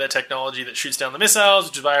power their technology that shoots down the missiles,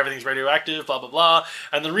 which is why everything's radioactive, blah, blah, blah.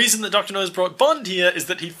 And the reason that Dr. No has brought Bond here is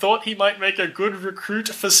that he thought he might make a good recruit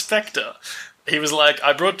for Spectre. He was like,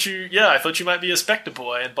 I thought you might be a Spectre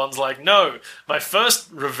boy. And Bond's like, no, my first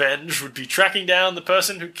revenge would be tracking down the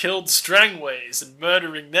person who killed Strangways and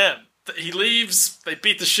murdering them. He leaves, they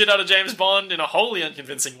beat the shit out of James Bond in a wholly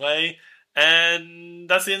unconvincing way, and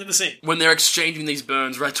that's the end of the scene. When they're exchanging these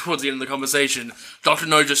burns right towards the end of the conversation, Dr.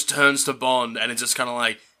 No just turns to Bond and it's just kind of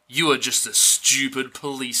like, you are just a stupid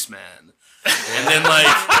policeman. And then, like,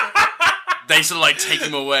 they sort of, like, take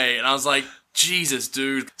him away, and I was like, Jesus,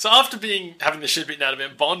 dude. So after having the shit beaten out of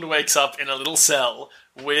him, Bond wakes up in a little cell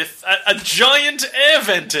with a giant air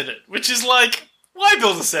vent in it, which is like, why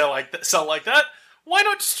build a cell like that? Why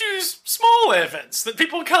not just use small air vents that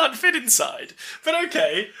people can't fit inside? But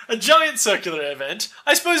okay, a giant circular air vent.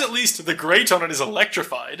 I suppose at least the grate on it is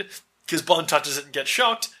electrified, because Bond touches it and gets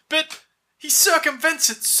shocked, but he circumvents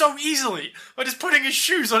it so easily by just putting his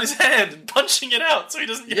shoes on his hand and punching it out so he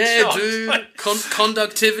doesn't get shocked. Yeah, dude. Like,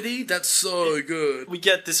 conductivity, that's so good. We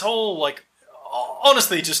get this whole, like,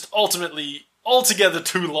 honestly, just ultimately altogether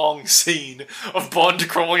too long scene of Bond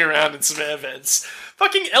crawling around in some air vents.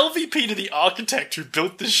 fucking LVP to the architect who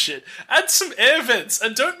built this shit. Add some air vents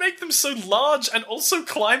and don't make them so large and also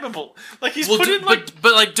climbable. Like, he's put in, like...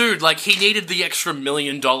 But, like, dude, like, he needed the extra $1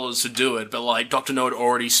 million to do it, but, like, Dr. No had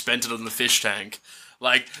already spent it on the fish tank.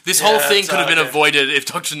 Like, this whole thing could have been avoided if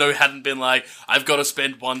Dr. No hadn't been like, I've got to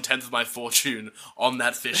spend 1/10 of my fortune on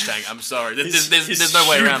that fish tank. I'm sorry. There's no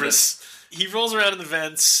way around this. He rolls around in the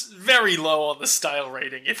vents, very low on the style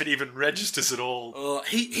rating, if it even registers at all.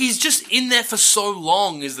 He's just in there for so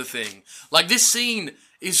long, is the thing. Like, this scene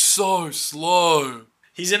is so slow.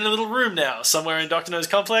 He's in a little room now, somewhere in Dr. No's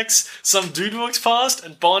complex. Some dude walks past,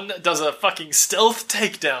 and Bond does a fucking stealth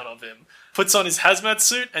takedown of him. Puts on his hazmat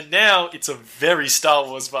suit, and now it's a very Star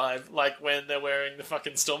Wars vibe, like when they're wearing the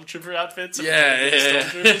fucking Stormtrooper outfits.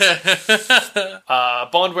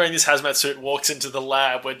 Bond, wearing this hazmat suit, walks into the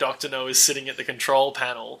lab where Dr. No is sitting at the control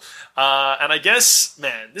panel. And I guess,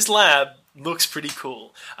 man, this lab looks pretty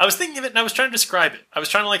cool. I was thinking of it, and I was trying to describe it. I was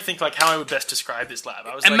trying to think how I would best describe this lab.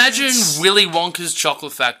 I was Imagine Willy Wonka's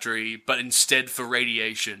chocolate factory, but instead for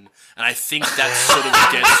radiation. And I think that sort of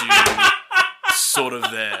gets you sort of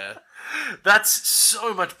there. That's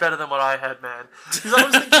so much better than what I had, man. Because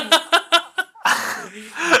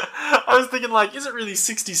I was thinking, like, is it really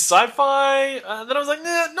 60s sci-fi? And then I was like,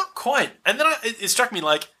 nah, not quite. And then it struck me,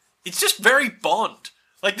 like, it's just very Bond.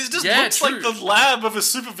 Like, this just looks like the lab of a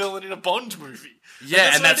supervillain in a Bond movie.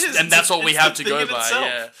 Yeah, and that's what we have to go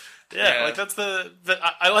by, Yeah, like that's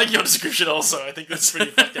I like your description also. I think that's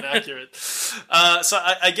pretty fucking accurate. So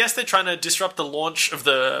I guess they're trying to disrupt the launch of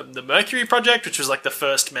the Mercury project, which was like the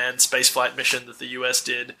first manned spaceflight mission that the US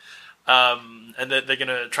did. And they're going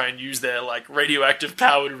to try and use their like radioactive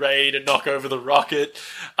powered ray to knock over the rocket.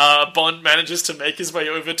 Bond manages to make his way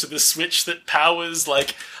over to the switch that powers,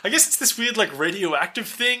 like, I guess it's this weird like radioactive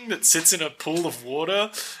thing that sits in a pool of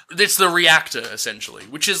water. It's the reactor, essentially,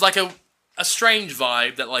 which is like a strange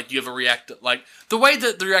vibe that, like, you have a reactor. Like, the way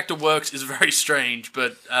that the reactor works is very strange,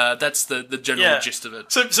 but that's the general gist of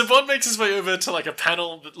it. So Bond makes his way over to, like, a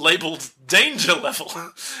panel labelled danger level.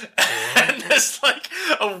 And there's, like,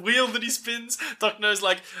 a wheel that he spins. Doc No's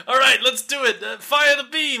like, alright, let's do it. Fire the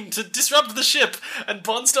beam to disrupt the ship. And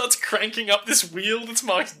Bond starts cranking up this wheel that's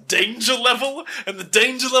marked danger level. And the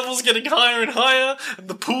danger level's getting higher and higher. And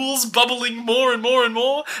the pool's bubbling more and more and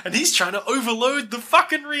more. And he's trying to overload the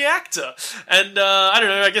fucking reactor. And, I don't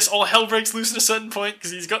know, I guess all hell breaks loose at a certain point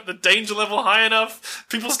because he's got the danger level high enough.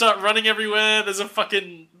 People start running everywhere. There's a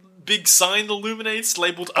fucking big sign that illuminates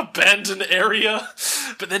labeled abandoned area.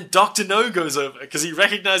 But then Dr. No goes over because he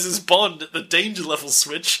recognizes Bond at the danger level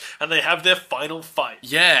switch and they have their final fight.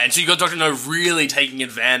 Yeah, and so you got Dr. No really taking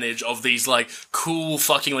advantage of these, like, cool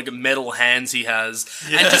fucking, like, metal hands he has.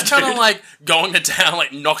 Yeah, and just kind of, like, going it down,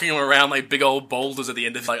 like, knocking him around like big old boulders at the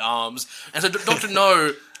end of, like, arms. And so Dr.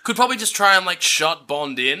 No could probably just try and, like, shut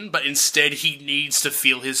Bond in, but instead he needs to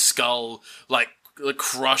feel his skull, like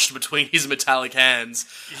crushed between his metallic hands.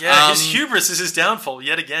 Yeah, his hubris is his downfall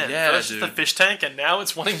yet again. Yeah, first the fish tank, and now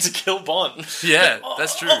it's wanting to kill Bond. Yeah,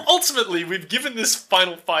 that's true. Ultimately, we've given this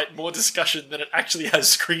final fight more discussion than it actually has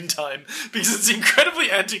screen time, because it's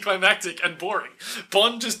incredibly anticlimactic and boring.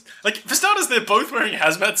 Bond just, like, for starters, they're both wearing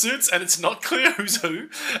hazmat suits, and it's not clear who's who.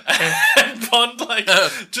 And Bond, like,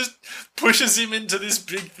 just pushes him into this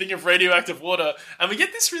big thing of radioactive water, and we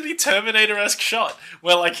get this really Terminator-esque shot,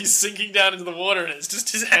 where, like, he's sinking down into the water, and it's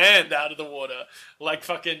just his hand out of the water, like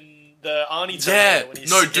fucking the Arnie Terminator. When he's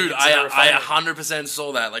no, dude, I 100%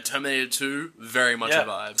 saw that. Like, Terminator 2, very much a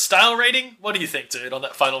vibe. Style rating? What do you think, dude, on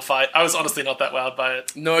that final fight? I was honestly not that wowed by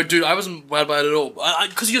it. No, dude, I wasn't wowed by it at all.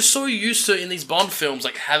 Because you're so used to, in these Bond films,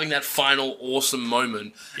 like, having that final awesome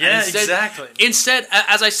moment. Yeah, exactly. Instead,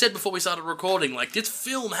 as I said before we started recording, like, this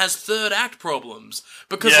film has third act problems.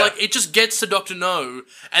 Because, like, it just gets to Dr. No,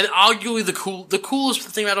 and arguably the coolest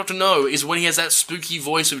thing about Dr. No is when he has that spooky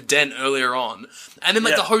voice of Dent earlier on. And then,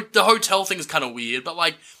 like, the hotel thing is kind of weird, but,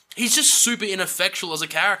 like, he's just super ineffectual as a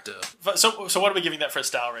character. So what are we giving that for a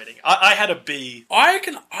style rating? I had a B.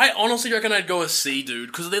 I honestly reckon I'd go a C,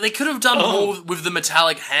 dude, because they could have done more with the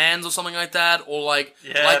metallic hands or something like that, or, like,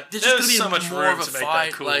 there's just going to be so much more of a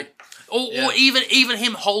fight, cool. Like, or even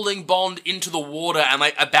him holding Bond into the water and,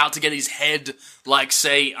 like, about to get his head, like,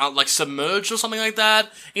 say, like, submerged or something like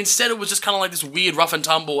that. Instead, it was just kind of like this weird rough and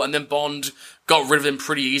tumble, and then Bond got rid of him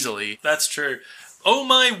pretty easily. That's true. Oh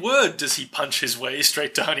my word, does he punch his way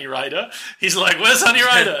straight to Honey Rider? He's like, where's Honey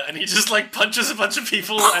Rider? And he just, like, punches a bunch of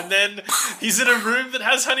people, and then he's in a room that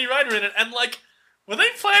has Honey Rider in it, and, like, were they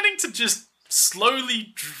planning to just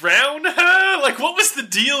slowly drown her? Like, what was the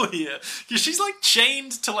deal here? Because she's, like,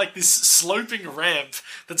 chained to, like, this sloping ramp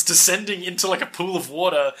that's descending into, like, a pool of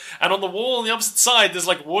water, and on the wall on the opposite side, there's,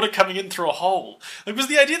 like, water coming in through a hole. Like, was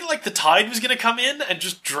the idea that, like, the tide was gonna come in and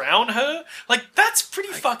just drown her? Like, that's pretty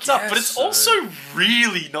fucked up, but it's also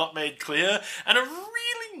really not made clear, and a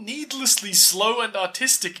really needlessly slow and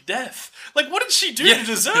artistic death. Like, what did she do to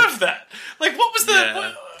deserve that? Like, what was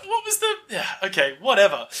the... What was the... Yeah, okay,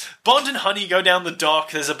 whatever. Bond and Honey go down the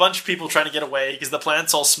dock. There's a bunch of people trying to get away because the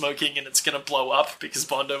plant's all smoking and it's going to blow up because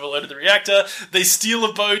Bond overloaded the reactor. They steal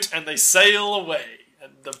a boat and they sail away.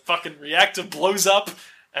 And the fucking reactor blows up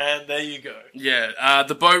and there you go. Yeah,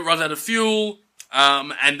 the boat runs out of fuel,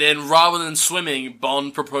 and then rather than swimming,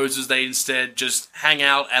 Bond proposes they instead just hang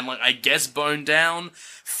out and, like, I guess bone down.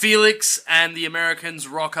 Felix and the Americans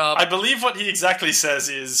rock up. I believe what he exactly says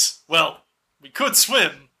is, well, we could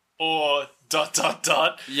swim... or ...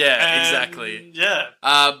 Yeah, and, exactly. Yeah.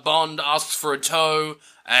 Bond asks for a tow,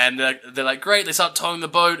 and they're like, great, they start towing the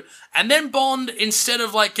boat, and then Bond, instead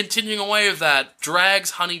of, like, continuing away with that,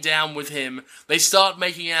 drags Honey down with him, they start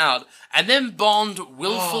making out, and then Bond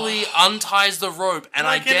willfully unties the rope, and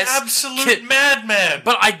like I guess... an absolute madman!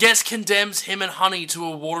 But I guess condemns him and Honey to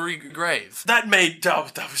a watery grave. That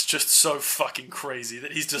was just so fucking crazy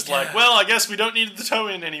that he's just like, well, I guess we don't need the tow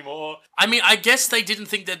in anymore. I mean, I guess they didn't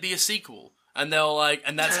think there'd be a sequel. And they were like,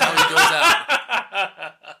 and that's how he goes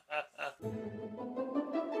out.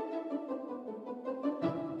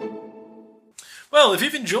 Well, if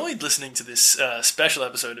you've enjoyed listening to this special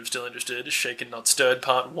episode of Still Interested, Shaken Not Stirred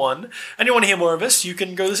Part 1, and you want to hear more of us, you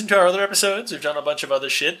can go listen to our other episodes. We've done a bunch of other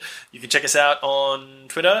shit. You can check us out on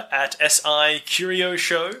Twitter at SI Curio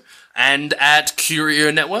Show. And at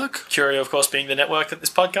Curio Network. Curio, of course, being the network that this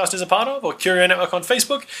podcast is a part of, or Curio Network on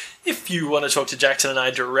Facebook. If you want to talk to Jackson and I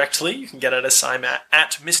directly, you can get at us. I'm at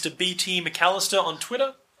Mr. BT McAllister on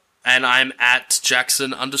Twitter. And I'm at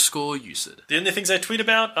Jackson_UCID. The only things I tweet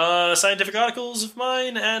about are scientific articles of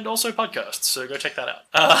mine and also podcasts, so go check that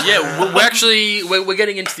out. Yeah, we're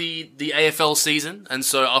getting into the AFL season, and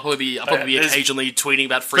so I'll probably be occasionally tweeting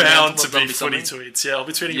about Fremantle. Bound to be footy tweets. Yeah, I'll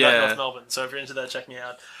be tweeting about North Melbourne, so if you're into that, check me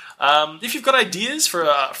out. If you've got ideas for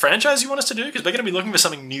a franchise you want us to do, because we're going to be looking for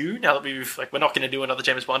something new now that we're not going to do another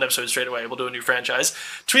James Bond episode straight away. We'll do a new franchise.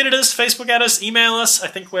 Tweet at us, Facebook at us, email us. I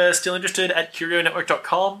think we're still interested at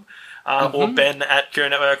CurioNetwork.com. Or Ben at Curio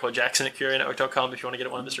Network, or Jackson at CurioNetwork.com if you want to get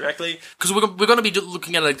at one of us directly. Because we're going to be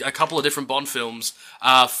looking at a couple of different Bond films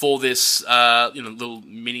for this little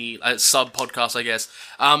mini sub podcast, I guess.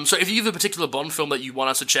 So if you have a particular Bond film that you want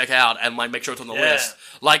us to check out and like make sure it's on the list,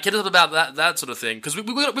 like hit us up about that sort of thing. Because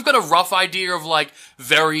we've got a rough idea of like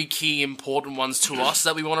very key important ones to us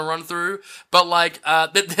that we want to run through. But like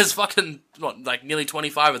there's fucking nearly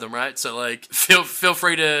 25 of them, right? So like feel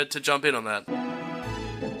free to jump in on that.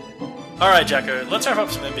 Alright, Jacko, let's wrap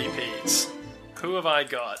up some MVPs. Who have I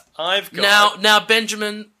got? I've got... Now,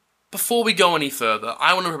 Benjamin, before we go any further,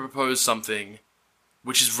 I want to propose something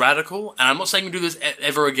which is radical, and I'm not saying we do this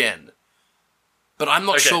ever again, but I'm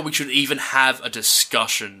not sure we should even have a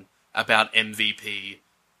discussion about MVP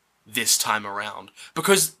this time around.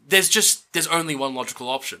 Because there's only one logical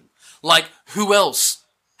option. Like, who else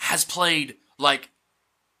has played, like,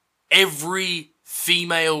 every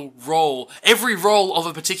role of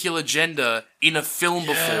a particular gender in a film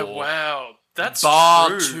before. Wow. That's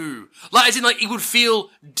bar true. 2. Like, as in, like, it would feel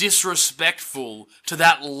disrespectful to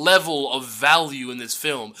that level of value in this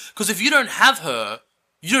film. Because if you don't have her,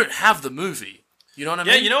 you don't have the movie. You know what I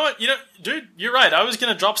mean? Yeah, you know what? Dude, you're right. I was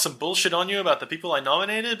going to drop some bullshit on you about the people I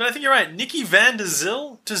nominated, but I think you're right. Nikki Van der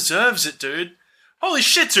Zyl deserves it, dude. Holy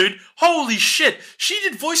shit, dude. Holy shit. She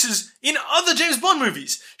did voices in other James Bond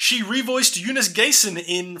movies. She revoiced Eunice Gayson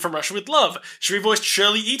in From Russia with Love. She revoiced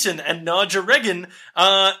Shirley Eaton and Nadja Regan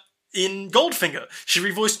in Goldfinger. She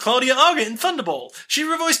revoiced Claudia Arga in Thunderball. She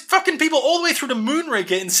revoiced fucking people all the way through to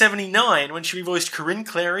Moonraker in 79 when she revoiced Corinne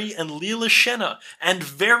Clary and Leela Shenner and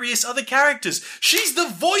various other characters. She's the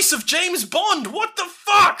voice of James Bond. What the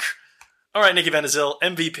fuck? Alright, Nikki Van der Zyl,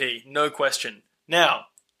 MVP. No question. Now,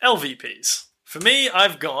 LVPs. For me,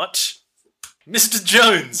 I've got Mr.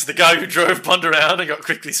 Jones, the guy who drove Bond around and got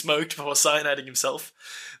quickly smoked before cyaniding himself.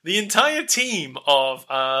 The entire team of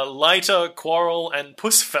Leiter, Quarrel, and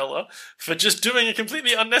Pussfella for just doing a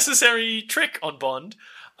completely unnecessary trick on Bond.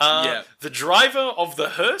 The driver of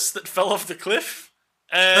the hearse that fell off the cliff.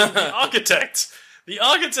 And the architect. The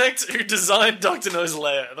architect who designed Dr. No's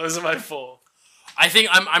lair. Those are my 4. I think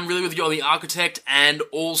I'm really with you on the architect, and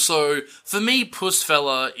also for me, Puss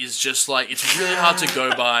Fella is just like it's really hard to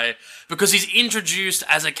go by because he's introduced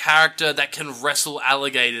as a character that can wrestle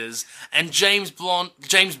alligators, and James Bond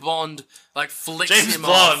like flicks him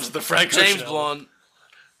off. The Frank James Ocean Blonde.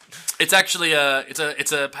 It's actually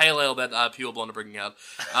it's a pale ale that Pure Blonde are bringing out,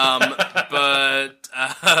 but.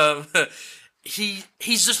 He's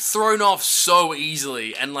just thrown off so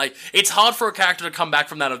easily, and like it's hard for a character to come back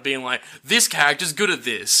from that of being like, this character's good at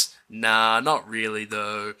this. Nah, not really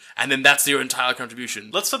though. And then that's your entire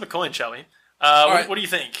contribution. Let's flip a coin, shall we? Right. What do you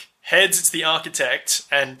think? Heads, it's the architect,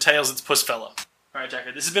 and tails, it's Puss Fella. Alright,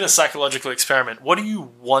 Jacko, this has been a psychological experiment. What do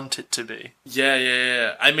you want it to be?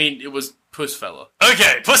 Yeah. I mean, it was Puss Fella.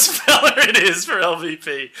 Okay, Puss Fella it is for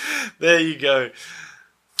LVP. There you go.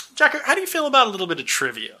 Jacko, how do you feel about a little bit of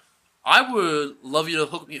trivia? I would love you to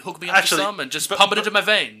hook me up Actually, to some and just pump it into my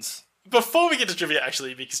veins. Before we get to trivia,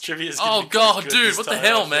 actually, because trivia is Oh god, dude, what the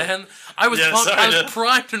hell, man? I was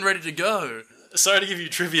primed and ready to go. Sorry to give you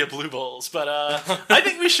trivia blue balls, but I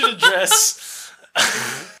think we should address...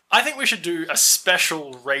 I think we should do a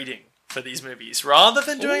special rating for these movies, rather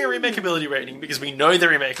than doing a remakeability rating, because we know they're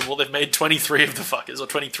remakeable. They've made 23 of the fuckers, or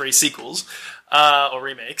 23 sequels, or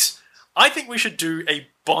remakes. I think we should do a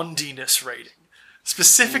Bondiness rating.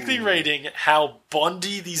 Specifically rating how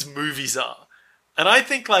Bondy these movies are. And I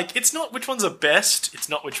think, like, it's not which ones are best, it's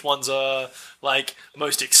not which ones are, like,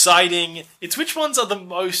 most exciting, it's which ones are the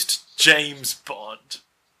most James Bond.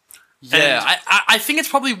 Yeah, I think it's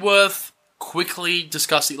probably worth quickly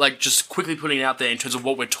discussing, like, just quickly putting it out there in terms of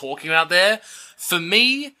what we're talking about there. For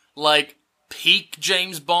me, like, peak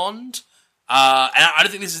James Bond, and I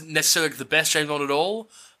don't think this is necessarily the best James Bond at all,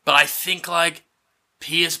 but I think, like,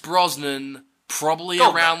 Pierce Brosnan... Probably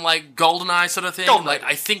around, like, GoldenEye sort of thing. GoldenEye. Like,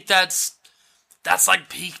 I think that's like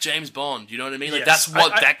peak James Bond, you know what I mean? Like, Yes. that's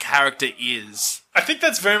what that character is. I think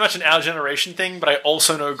that's very much an our generation thing, but I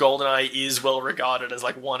also know GoldenEye is well regarded as,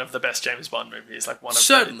 like, one of the best James Bond movies. Like, one of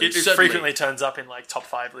Certainly. It frequently turns up in, like, top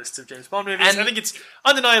 5 lists of James Bond movies. And I think it's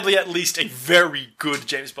undeniably at least a very good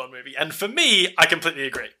James Bond movie. And for me, I completely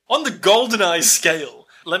agree. On the GoldenEye scale,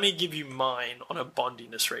 let me give you mine on a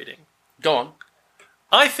Bondiness rating. Go on.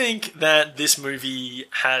 I think that this movie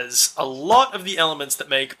has a lot of the elements that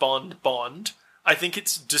make Bond Bond. I think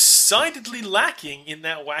it's decidedly lacking in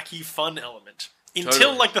that wacky fun element. Until,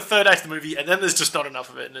 Totally. like, the third act of the movie, and then there's just not enough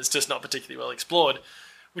of it, and it's just not particularly well explored.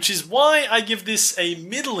 Which is why I give this a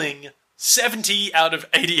middling 70 out of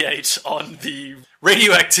 88 on the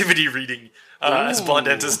radioactivity reading as Bond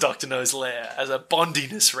enters Dr. No's lair, as a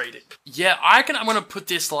Bondiness rating. Yeah, I'm going to put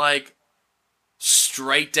this, like,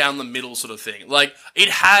 straight down the middle sort of thing. Like, it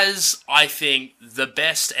has, I think, the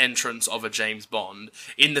best entrance of a James Bond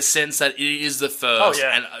in the sense that it is the first. Oh,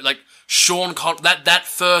 yeah. And, like, that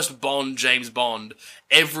first Bond, James Bond,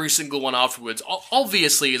 every single one afterwards,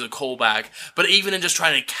 obviously is a callback, but even in just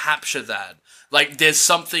trying to capture that, like, there's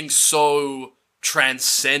something so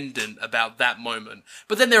transcendent about that moment.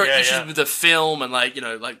 But then there are issues with the film and, like, you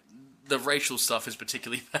know, like, the racial stuff is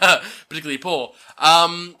particularly poor.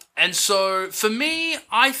 And so, for me,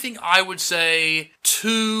 I think I would say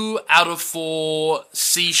 2 out of 4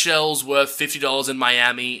 seashells worth $50 in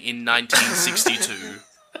Miami in 1962.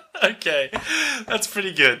 Okay, that's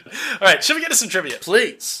pretty good. Alright, shall we get to some trivia?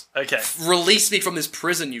 Please. Okay. Release me from this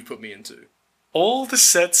prison you put me into. All the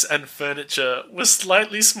sets and furniture were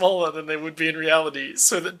slightly smaller than they would be in reality,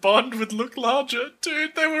 so that Bond would look larger.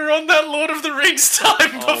 Dude, they were on that Lord of the Rings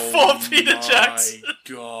time before Peter Jackson. Oh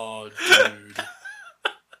my god, dude.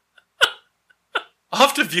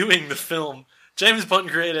 After viewing the film, James Bond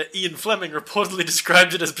creator Ian Fleming reportedly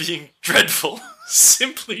described it as being dreadful.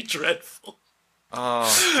 Simply dreadful.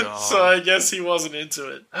 Oh, God. So I guess he wasn't into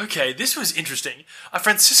it. Okay, this was interesting. A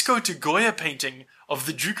Francisco de Goya painting of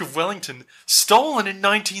the Duke of Wellington, stolen in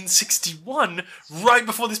 1961, right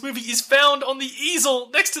before this movie, is found on the easel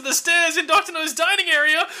next to the stairs in Dr. No's dining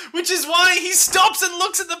area, which is why he stops and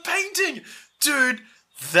looks at the painting. Dude,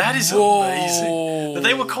 that is amazing. That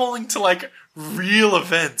they were calling to, like, real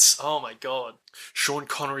events. Oh my god. Sean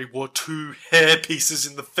Connery wore 2 hair pieces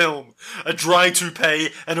in the film. A dry toupee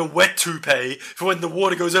and a wet toupee for when the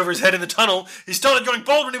water goes over his head in the tunnel. He started going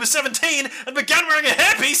bald when he was 17 and began wearing a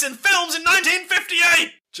hairpiece in films in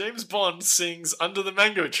 1958! James Bond sings Under the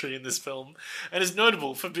Mango Tree in this film and is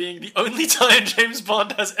notable for being the only time James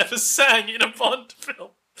Bond has ever sang in a Bond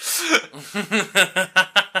film.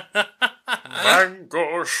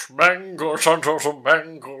 Mangoes, mangoes under the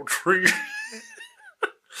mango tree.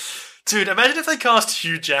 Dude, imagine if they cast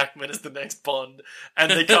Hugh Jackman as the next Bond,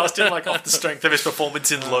 and they cast him like off the strength of his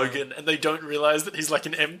performance in Logan, and they don't realize that he's like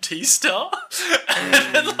an MT star.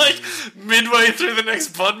 And like midway through the next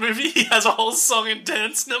Bond movie, he has a whole song and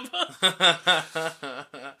dance number.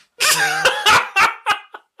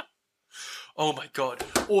 Oh my god.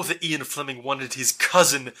 Or that Ian Fleming wanted his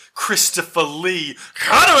cousin, Christopher Lee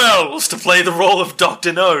Connells, to play the role of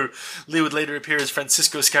Dr. No. Lee would later appear as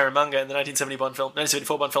Francisco Scaramanga in the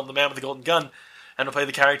 1974 Bond film The Man with the Golden Gun, and will play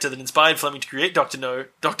the character that inspired Fleming to create Dr. No,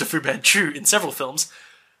 Dr. Fu Manchu, in several films.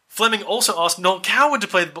 Fleming also asked Noel Coward to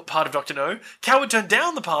play the part of Dr. No. Coward turned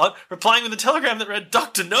down the part, replying with a telegram that read,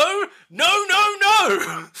 Dr. No? No, no,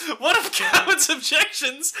 no! One of Coward's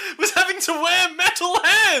objections was having to wear metal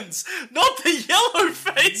hands, not the yellow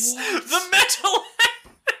face, the metal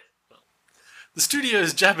hands! The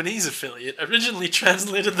studio's Japanese affiliate originally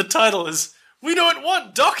translated the title as, We don't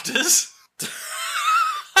want doctors!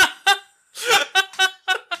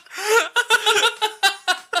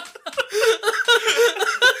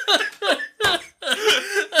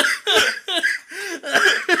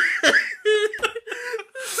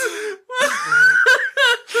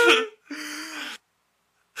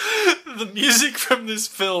 The music from this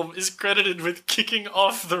film is credited with kicking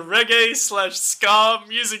off the reggae/ska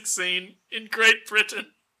music scene in Great Britain.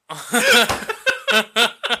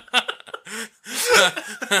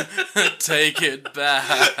 Take it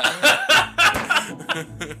back.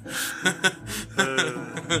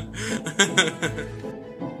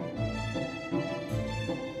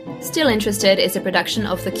 Still Interested is a production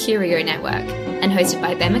of the Curio Network and hosted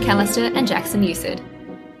by Ben McAllister and Jackson Usid.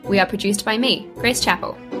 We are produced by me, Grace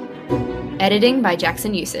Chappell. Editing by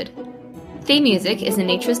Jackson Usid. Theme music is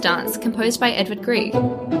Anitra's Dance, composed by Edward Grieg.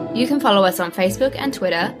 You can follow us on Facebook and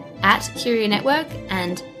Twitter @Curio Network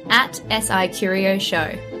and @SI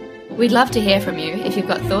Show. We'd love to hear from you if you've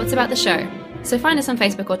got thoughts about the show, so find us on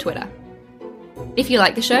Facebook or Twitter. If you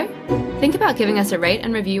like the show, think about giving us a rate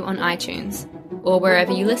and review on iTunes, or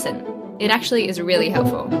wherever you listen. It actually is really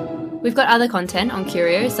helpful. We've got other content on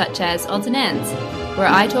Curio, such as Odds and Ends, where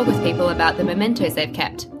I talk with people about the mementos they've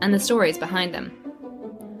kept and the stories behind them.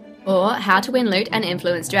 Or How to Win Loot and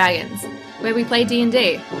Influence Dragons, where we play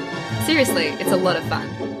D&D. Seriously, it's a lot of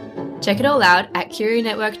fun. Check it all out at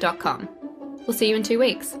CurioNetwork.com. We'll see you in 2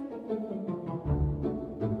 weeks.